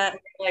by that.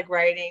 Like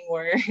writing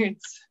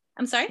words.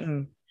 I'm sorry?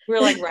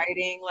 We're like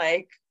writing,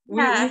 like,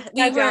 I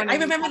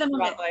remember the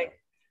moment. Like,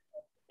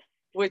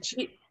 which,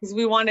 because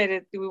we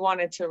wanted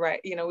to write,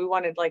 we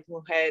wanted like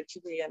mujer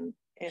to be in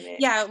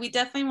it. Yeah, we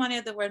definitely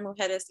wanted the word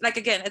mujeres. Like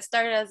again, it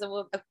started as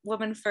a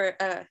woman for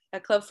a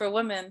club for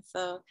women.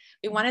 So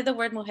we wanted the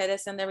word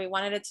mujeres, and then we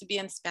wanted it to be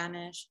in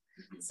Spanish.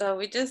 So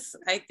we just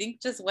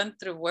went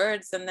through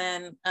words, and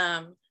then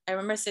I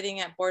remember sitting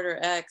at Border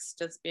X,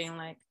 just being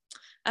like,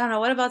 I don't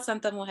know, what about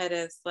Santa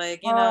Mujeres?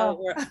 Like,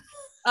 we're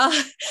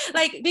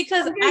like,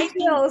 because I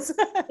think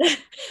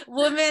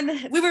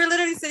women, we were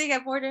literally sitting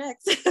at Border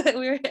X.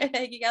 We were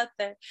hanging out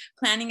there,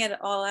 planning it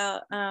all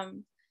out.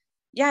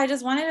 I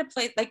just wanted to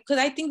play, like, because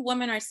I think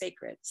women are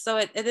sacred. So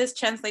it is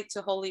translate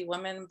to holy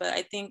women, but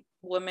I think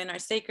women are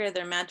sacred,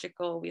 they're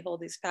magical, we hold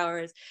these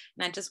powers.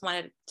 And I just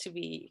wanted to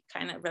be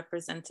kind of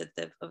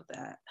representative of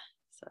that.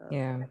 So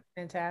yeah.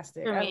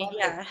 Fantastic. For me,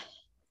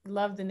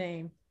 love the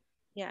name.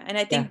 Yeah. And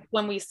I think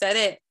when we said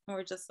it,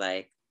 we're just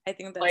like, I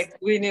think that's like,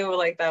 we knew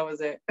like that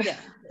was it. Yeah.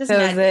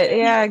 That was it.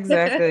 Yeah,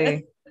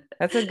 exactly.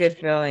 That's a good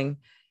feeling.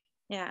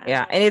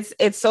 Yeah. And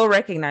it's so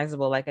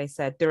recognizable, like I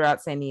said,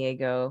 throughout San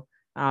Diego.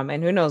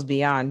 And who knows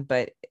beyond,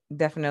 but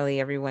definitely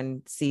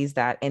everyone sees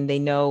that and they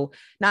know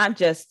not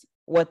just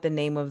what the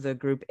name of the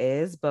group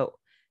is, but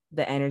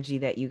the energy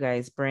that you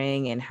guys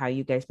bring and how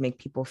you guys make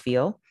people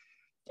feel.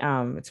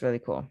 It's really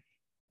cool.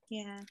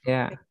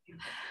 Yeah.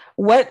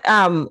 What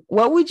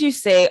would you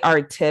say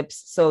are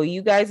tips? So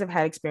you guys have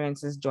had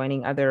experiences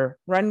joining other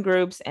run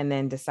groups and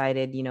then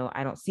decided,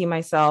 I don't see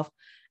myself,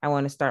 I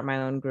want to start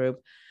my own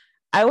group.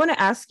 I want to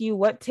ask you,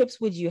 what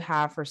tips would you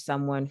have for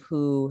someone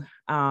who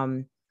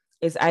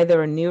is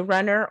either a new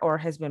runner or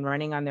has been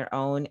running on their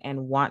own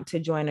and want to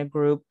join a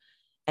group,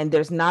 and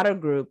there's not a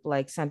group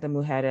like Santa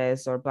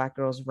Mujeres or Black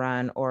Girls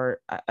Run or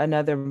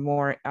another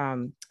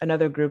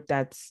group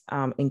that's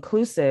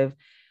inclusive,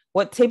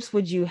 what tips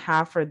would you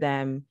have for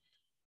them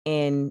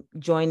in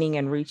joining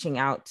and reaching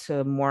out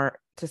to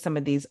some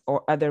of these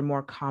or other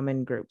more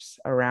common groups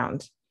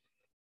around?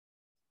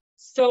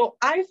 So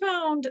I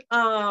found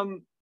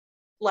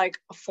like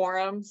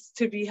forums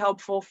to be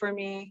helpful for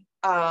me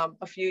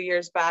a few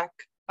years back,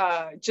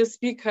 just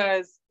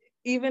because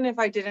even if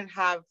I didn't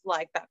have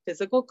like that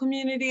physical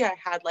community, I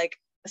had like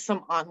some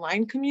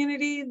online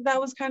community that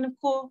was kind of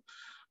cool.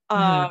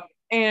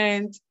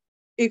 And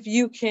if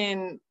you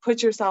can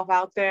put yourself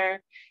out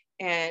there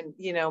and,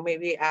 you know,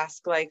 maybe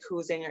ask like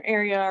who's in your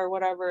area or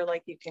whatever,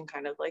 like you can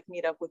kind of like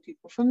meet up with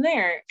people from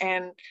there.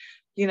 And,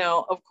 you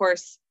know, of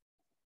course,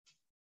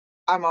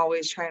 I'm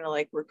always trying to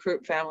like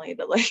recruit family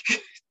to like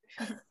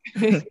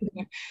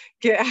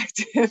get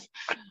active.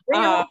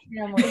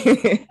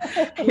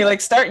 You're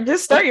like,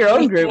 start your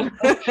own group.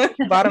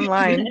 Bottom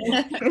line.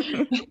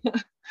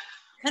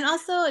 And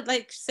also,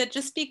 like said,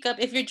 just speak up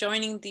if you're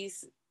joining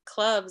these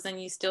clubs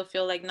and you still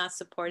feel like not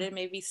supported.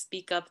 Maybe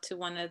speak up to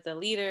one of the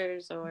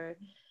leaders or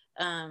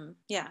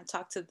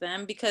talk to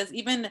them, because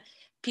even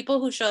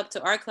people who show up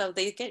to our club,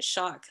 they get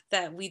shocked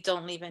that we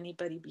don't leave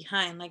anybody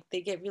behind. Like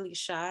they get really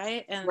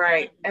shy and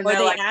and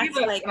they're like,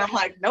 ask, like, and I'm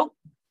like, nope.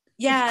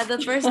 Yeah, the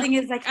first thing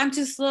is like, I'm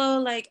too slow,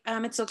 like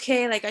it's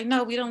okay, like I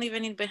know we don't leave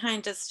any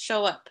behind, just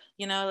show up,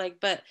 you know, like.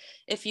 But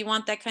if you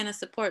want that kind of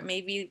support,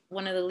 maybe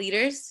one of the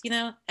leaders, you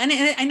know. And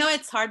I know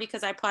it's hard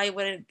because I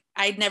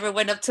never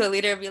went up to a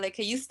leader and be like,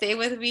 can you stay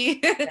with me?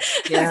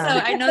 Yeah.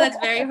 So I know that's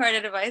very hard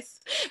advice,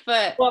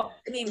 but I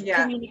mean,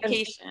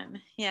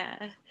 communication,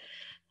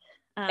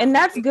 and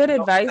that's good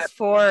advice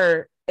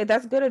for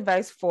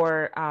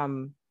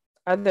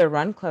other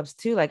run clubs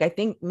too. Like I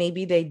think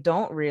maybe they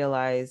don't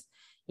realize,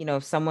 you know,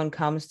 if someone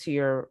comes to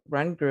your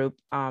run group,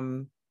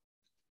 go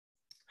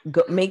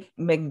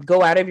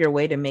out of your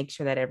way to make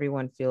sure that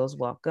everyone feels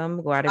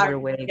welcome. Go out of your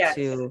way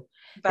to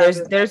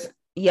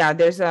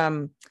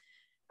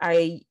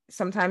I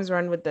sometimes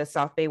run with the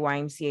South Bay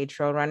YMCA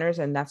trail runners,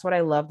 and that's what I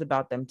loved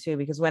about them too,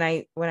 because when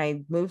I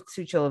moved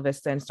to Chula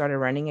Vista and started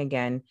running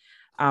again,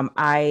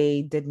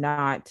 I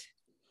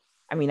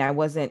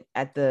wasn't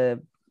at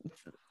the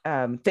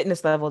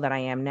fitness level that I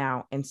am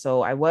now. And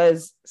so I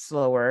was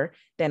slower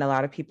than a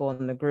lot of people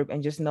in the group.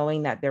 And just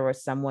knowing that there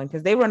was someone,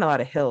 because they run a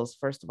lot of hills,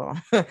 first of all,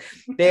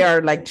 they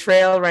are like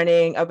trail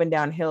running up and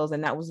down hills.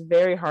 And that was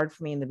very hard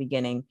for me in the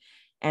beginning.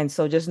 And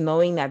so just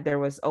knowing that there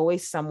was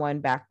always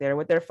someone back there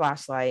with their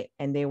flashlight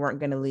and they weren't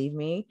going to leave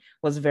me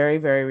was very,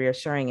 very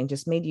reassuring, and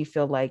just made you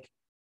feel like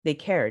they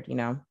cared, you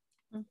know?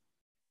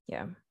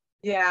 Yeah.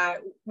 Yeah,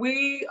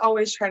 we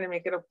always try to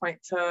make it a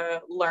point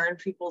to learn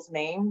people's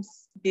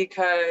names,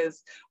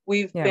 because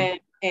we've been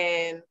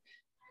in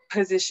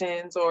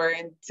positions or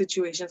in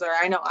situations, or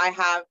I know I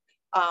have,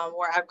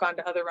 where I've gone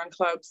to other run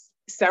clubs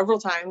several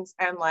times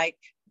and like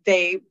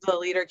the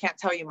leader can't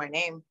tell you my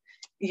name,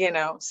 you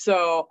know?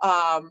 So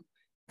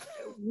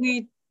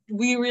we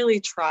really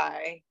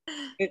try.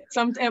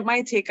 It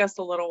might take us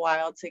a little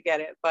while to get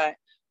it, but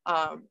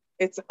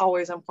it's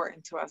always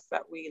important to us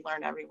that we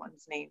learn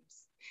everyone's names.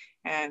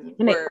 And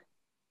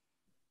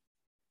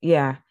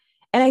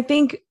I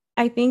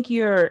think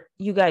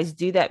you guys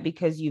do that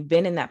because you've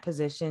been in that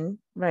position,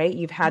 right?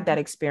 You've had that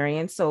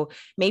experience. So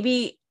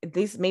maybe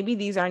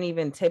these aren't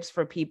even tips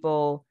for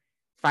people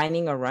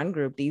finding a run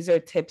group. These are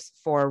tips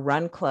for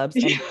run clubs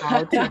and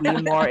how to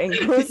be more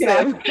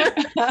inclusive.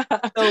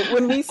 So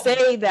when we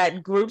say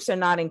that groups are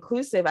not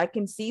inclusive, I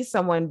can see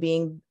someone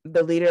being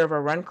the leader of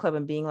a run club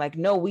and being like,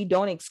 no, we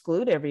don't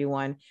exclude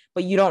everyone,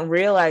 but you don't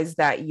realize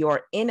that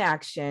your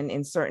inaction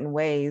in certain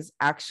ways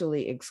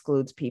actually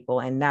excludes people.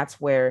 And that's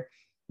where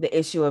the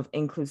issue of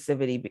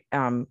inclusivity,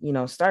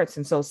 starts.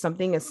 And so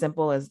something as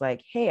simple as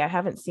like, hey, I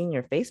haven't seen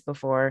your face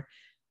before.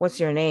 What's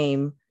your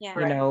name?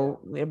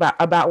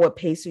 About what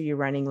pace are you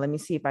running? Let me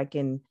see if I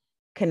can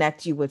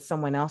connect you with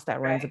someone else that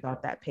runs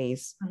about that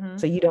pace,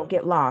 so you don't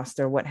get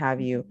lost or what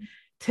have you.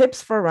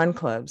 Tips for run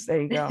clubs.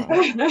 There you go.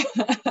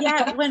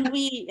 Yeah, when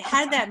we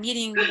had that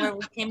meeting where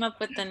we came up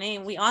with the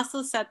name, we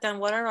also sat down,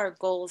 what are our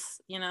goals?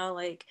 You know,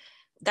 like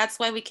that's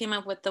why we came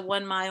up with the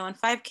 1 mile and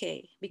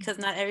 5K, because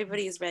not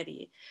everybody is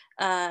ready.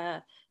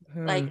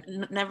 Like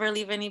never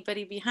leave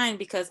anybody behind,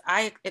 because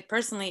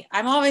personally,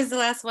 I'm always the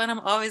last one.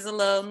 I'm always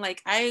alone.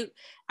 Like I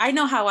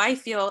know how I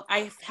feel.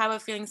 I have a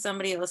feeling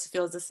somebody else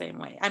feels the same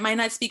way. I might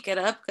not speak it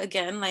up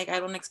again. Like I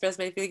don't express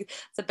my feelings.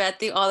 It's a bad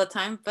thing all the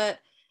time, but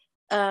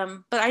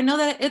I know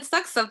that it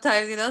sucks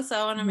sometimes, you know, so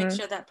I want to make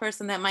sure that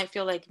person that might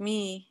feel like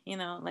me, you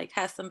know, like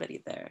has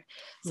somebody there.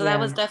 So that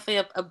was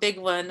definitely a big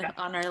one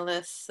on our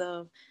list.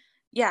 So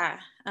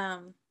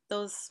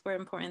those were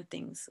important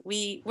things.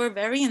 We were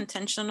very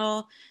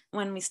intentional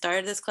when we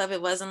started this club. It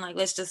wasn't like,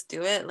 let's just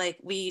do it. Like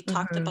we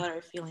talked about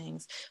our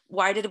feelings.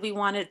 Why did we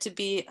want it to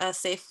be a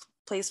safe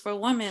place for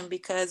women,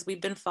 because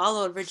we've been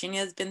followed.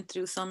 Virginia's been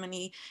through so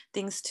many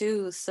things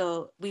too.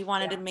 So we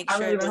wanted to make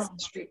sure that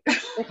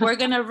if we're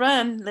going to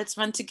run, let's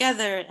run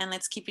together and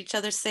let's keep each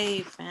other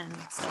safe. And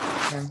so.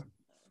 Yeah.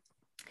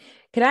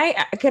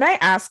 Could I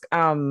ask,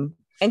 and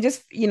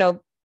just,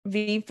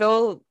 V,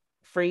 feel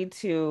free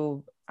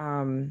to,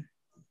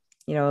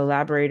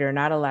 elaborate or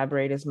not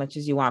elaborate as much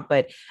as you want,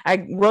 but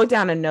I wrote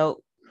down a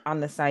note on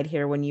the side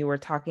here when you were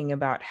talking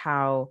about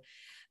how,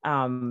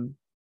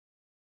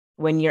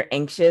 when you're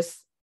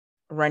anxious,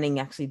 running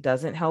actually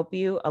doesn't help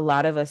you. A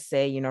lot of us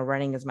say,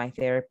 running is my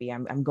therapy.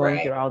 I'm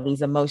going through all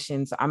these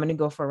emotions, so I'm going to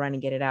go for a run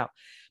and get it out.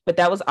 But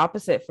that was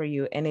opposite for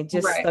you. And it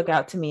just stuck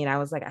out to me. And I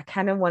was like, I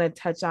kind of want to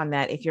touch on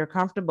that if you're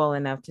comfortable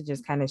enough to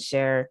just kind of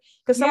share,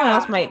 because someone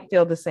else might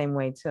feel the same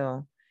way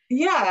too.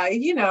 Yeah.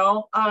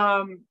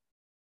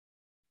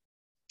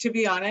 To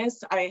be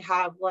honest, I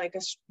have like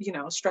a,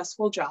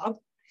 stressful job,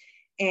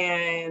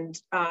 and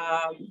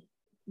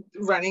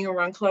running a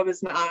run club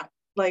is not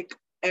like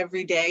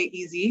every day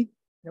easy.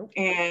 Nope.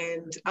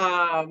 And,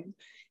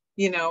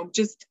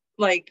 just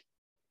like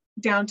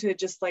down to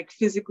just like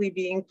physically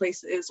being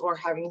places or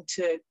having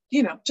to,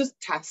 just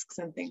tasks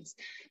and things.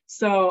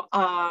 So,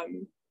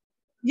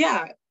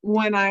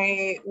 when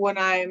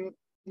I'm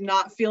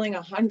not feeling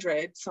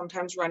 100,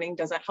 sometimes running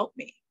doesn't help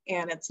me.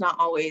 And it's not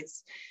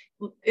always,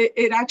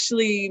 it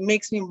actually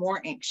makes me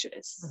more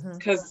anxious,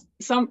 because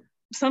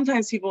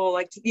sometimes people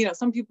like to,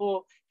 some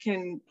people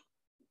can,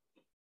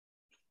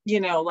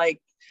 like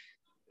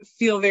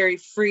feel very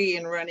free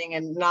in running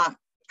and not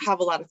have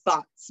a lot of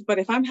thoughts. But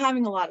if I'm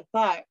having a lot of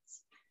thoughts,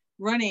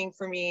 running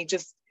for me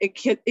just it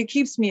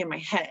keeps me in my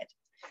head.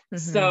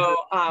 So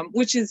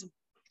which is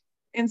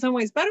in some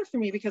ways better for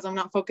me, because I'm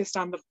not focused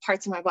on the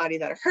parts of my body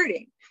that are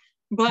hurting.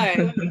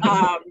 But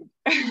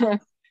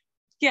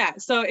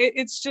so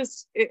it's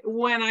just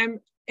when I'm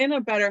in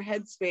a better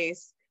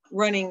headspace,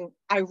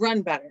 I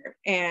run better,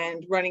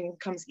 and running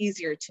comes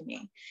easier to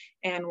me.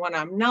 And when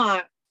I'm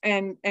not,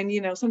 and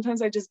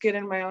sometimes I just get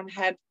in my own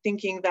head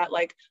thinking that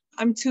like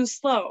I'm too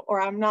slow,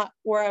 or I'm not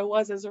where I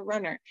was as a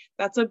runner.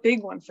 That's a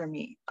big one for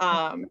me,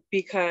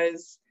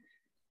 because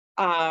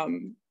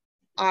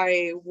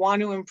I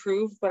want to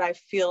improve, but I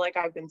feel like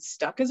I've been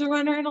stuck as a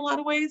runner in a lot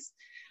of ways.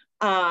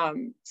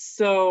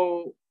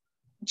 So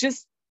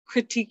just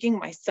critiquing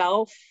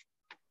myself,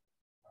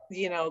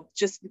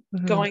 just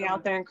going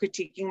out there and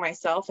critiquing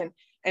myself,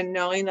 and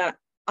knowing that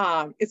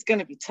it's going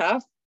to be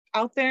tough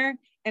out there.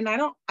 And I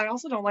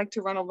also don't like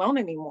to run alone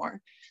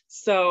anymore.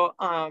 So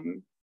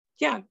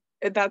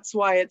that's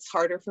why it's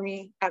harder for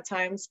me at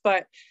times.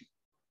 But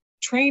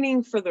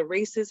training for the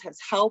races has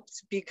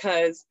helped,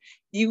 because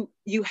you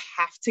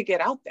have to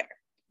get out there.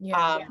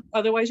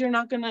 Otherwise you're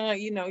not gonna,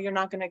 you're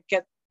not gonna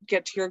get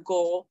to your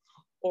goal,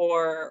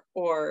 or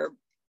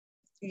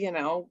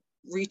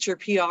reach your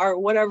PR,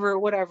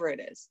 whatever it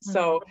is.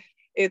 So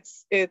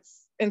it's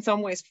in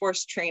some ways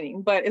forced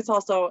training, but it's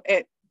also,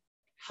 it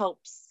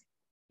helps,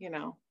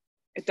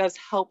 it does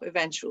help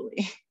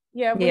eventually.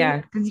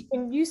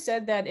 When you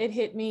said that, it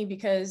hit me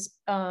because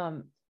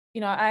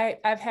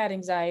I've had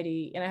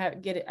anxiety,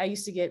 and I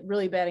used to get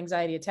really bad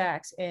anxiety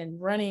attacks,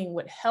 and running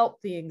would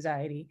help the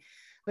anxiety.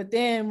 But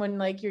then when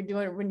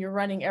you're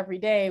running every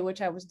day,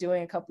 which I was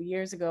doing a couple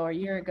years ago or a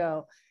year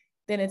ago,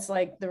 then it's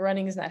like the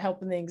running is not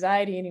helping the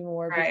anxiety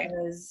anymore,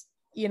 because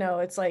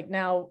it's like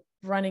now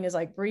running is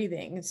like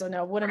breathing. And so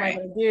now what am I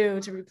going to do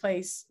to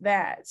replace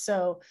that?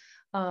 So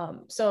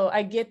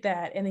I get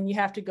that. And then you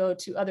have to go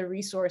to other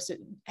resources,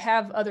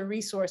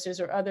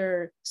 or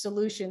other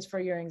solutions for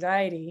your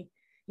anxiety,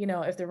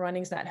 if the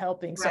running's not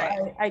helping. So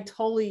I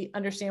totally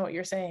understand what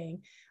you're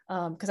saying.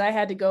 Because I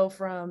had to go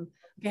from,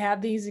 okay,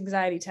 have these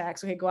anxiety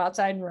attacks, okay, go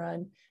outside and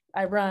run.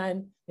 I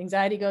run,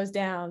 anxiety goes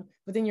down,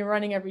 but then you're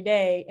running every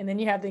day, and then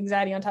you have the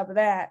anxiety on top of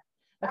that.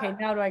 Okay,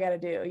 now what do I got to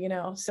do?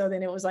 So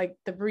then it was like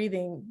the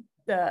breathing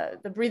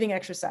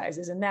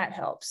exercises, and that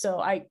helps.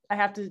 So I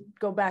have to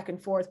go back and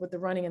forth with the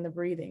running and the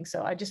breathing.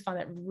 So I just found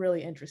that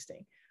really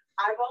interesting.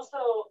 I've also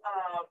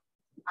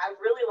I've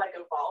really like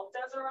evolved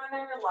as a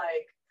runner,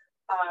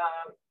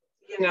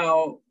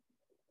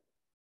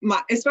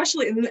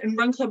 especially in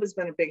Run Club has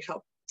been a big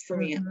help for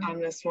me on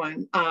this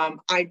one.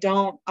 I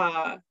don't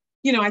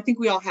I think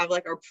we all have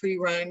like our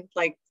pre-run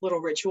like little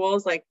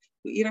rituals, like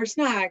we eat our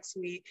snacks,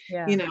 we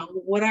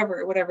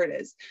whatever it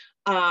is,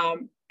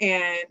 and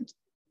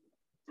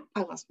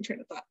I lost my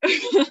train of thought.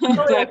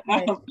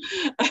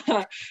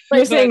 But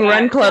you're saying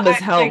Run Club has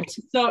helped.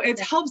 So it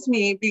helps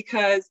me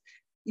because,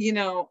 I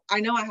know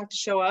I have to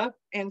show up.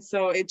 And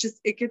so it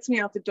gets me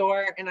out the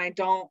door, and I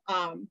don't,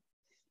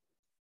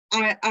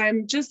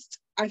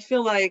 I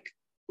feel like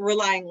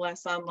relying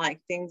less on like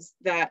things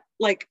that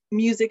like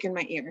music in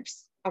my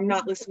ears. I'm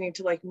not listening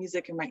to like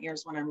music in my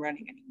ears when I'm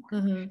running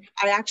anymore.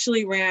 I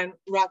actually ran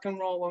rock and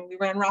roll. When we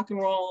ran rock and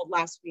roll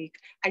last week,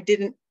 I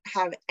didn't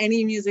have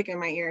any music in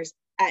my ears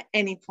at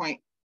any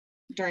point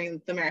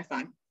during the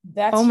marathon.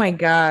 Oh my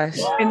gosh.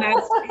 And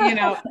that's,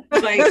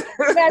 like,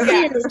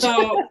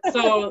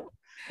 so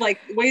like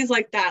ways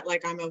like that,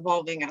 like I'm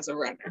evolving as a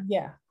runner.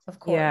 Yeah, of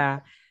course. Yeah.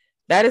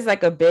 that is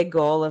like a big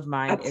goal of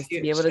mine. That's is huge.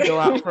 To be able to go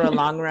out for a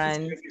long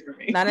run,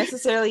 not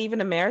necessarily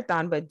even a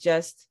marathon, but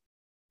just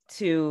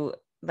to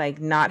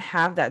like not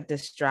have that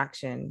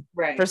distraction.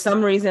 Right. For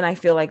some reason, I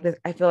feel like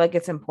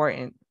it's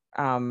important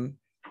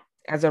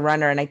as a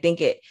runner. And I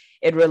think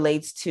it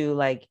relates to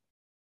like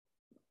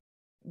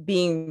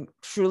being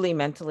truly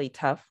mentally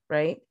tough,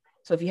 right?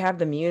 So if you have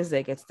the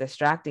music, it's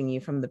distracting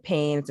you from the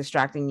pain, it's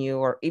distracting you,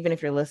 or even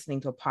if you're listening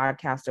to a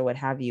podcast or what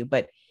have you.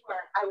 But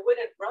I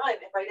wouldn't run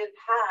if I didn't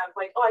have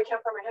like, oh, I can't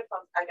find my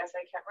headphones. I guess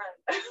I can't run.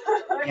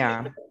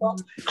 Yeah.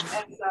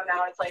 And so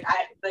now it's like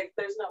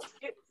there's no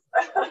excuse.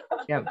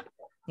 Yep.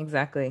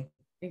 Exactly.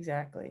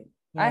 Yeah.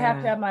 I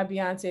have to have my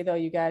Beyonce though,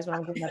 you guys, when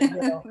I'm going up the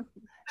hill.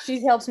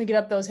 She helps me get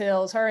up those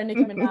hills. Her and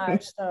Nicki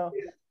Minaj. So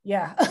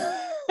yeah.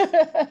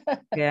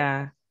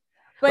 Yeah.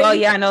 But well,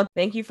 yeah, no,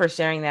 thank you for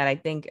sharing that. I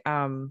think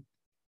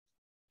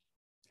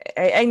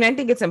I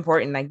think it's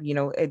important. Like, you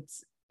know,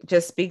 it's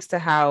just speaks to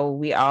how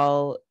we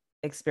all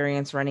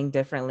experience running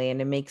differently.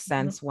 And it makes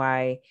sense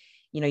why,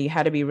 you know, you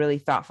had to be really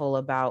thoughtful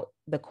about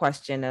the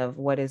question of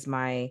what is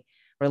my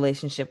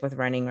relationship with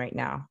running right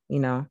now, you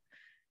know?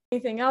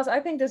 Anything else? I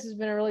think this has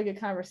been a really good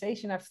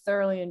conversation. I've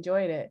thoroughly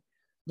enjoyed it.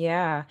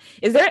 Yeah.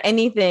 Is there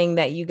anything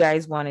that you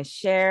guys want to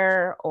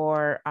share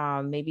or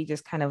maybe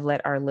just kind of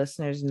let our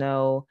listeners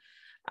know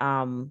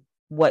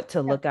what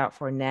to look out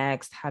for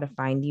next, how to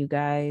find you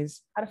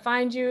guys? How to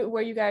find you,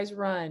 where you guys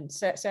run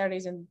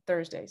Saturdays and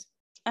Thursdays.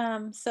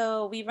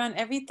 So we run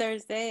every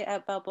Thursday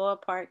at Balboa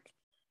Park.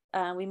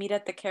 We meet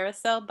at the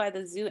carousel by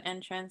the zoo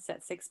entrance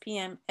at 6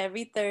 p.m.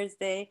 every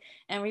Thursday,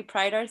 and we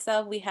pride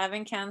ourselves. We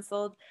haven't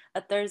canceled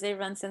a Thursday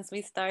run since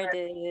we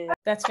started.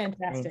 That's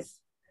fantastic. Thanks.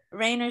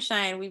 Rain or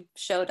shine, we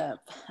showed up.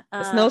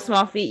 It's no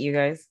small feat, you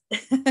guys.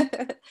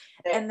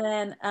 And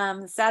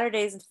then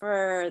Saturdays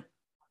for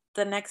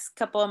the next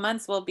couple of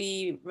months, we'll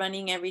be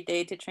running every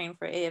day to train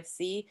for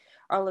AFC.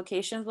 Our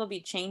locations will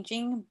be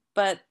changing,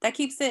 but that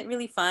keeps it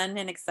really fun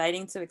and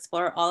exciting to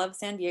explore all of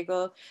San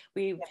Diego.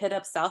 We hit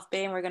up South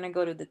Bay, and we're going to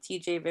go to the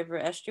TJ River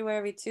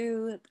Estuary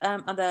too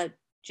on the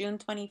June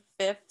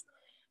 25th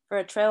for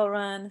a trail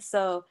run.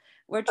 So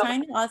we're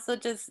trying to also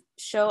just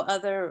show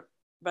other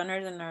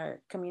runners in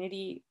our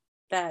community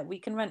that we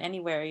can run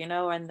anywhere, you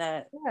know, and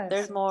that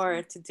there's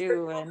more to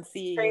do and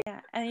see.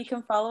 Yeah. And you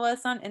can follow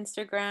us on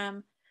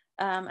Instagram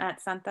at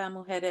Santa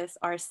Mujeres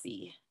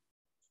RC.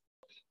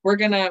 We're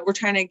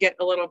trying to get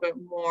a little bit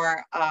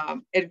more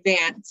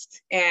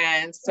advanced,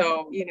 and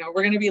so, you know,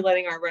 we're going to be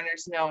letting our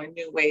runners know in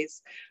new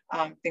ways,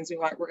 things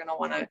we're going to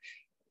want to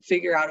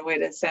figure out a way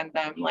to send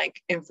them like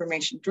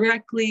information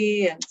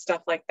directly and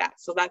stuff like that.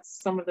 So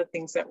that's some of the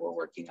things that we're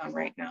working on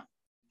right now.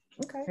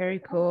 Okay. Very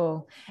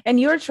cool. And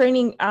your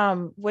training,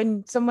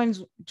 when someone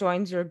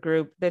joins your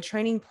group, the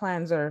training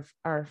plans are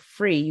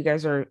free. You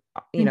guys are,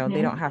 you know,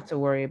 they don't have to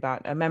worry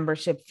about a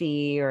membership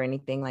fee or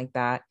anything like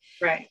that.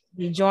 Right.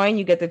 You join,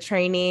 you get the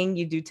training,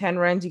 you do 10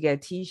 runs, you get a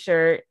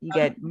t-shirt, you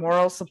get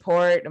moral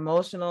support,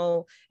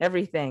 emotional,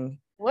 everything.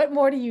 What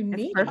more do you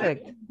need?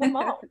 Perfect. Come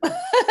on.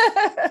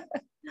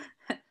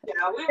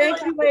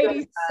 Thank you,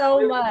 ladies,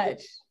 so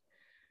much.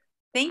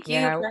 Thank you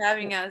for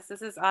having us.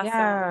 This is awesome.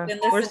 Yeah,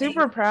 we're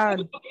super proud.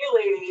 You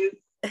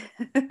ladies.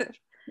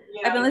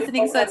 I've been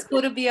listening, so it's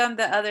cool to be on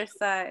the other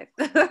side.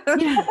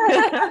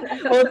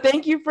 Well,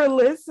 thank you for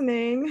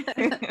listening.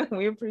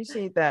 We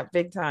appreciate that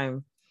big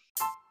time.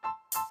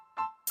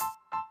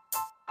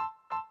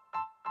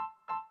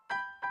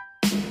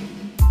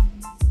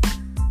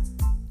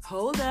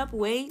 Hold up,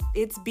 wait.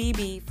 It's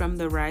BB from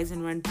the Rise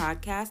and Run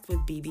podcast with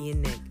BB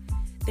and Nick.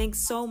 Thanks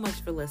so much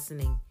for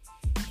listening.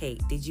 Hey,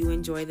 did you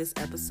enjoy this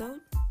episode?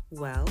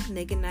 Well,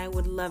 Nick and I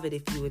would love it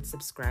if you would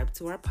subscribe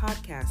to our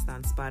podcast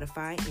on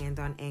Spotify and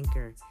on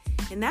Anchor.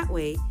 And that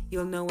way,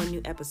 you'll know when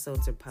new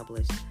episodes are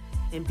published.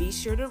 And be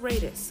sure to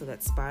rate us so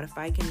that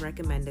Spotify can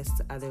recommend us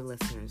to other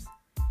listeners.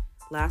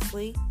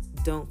 Lastly,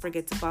 don't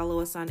forget to follow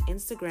us on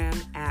Instagram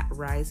at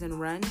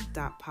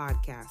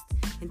riseandrun.podcast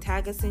and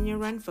tag us in your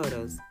run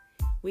photos.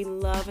 We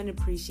love and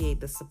appreciate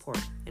the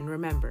support. And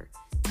remember,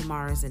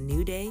 tomorrow's a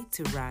new day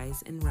to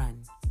rise and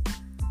run.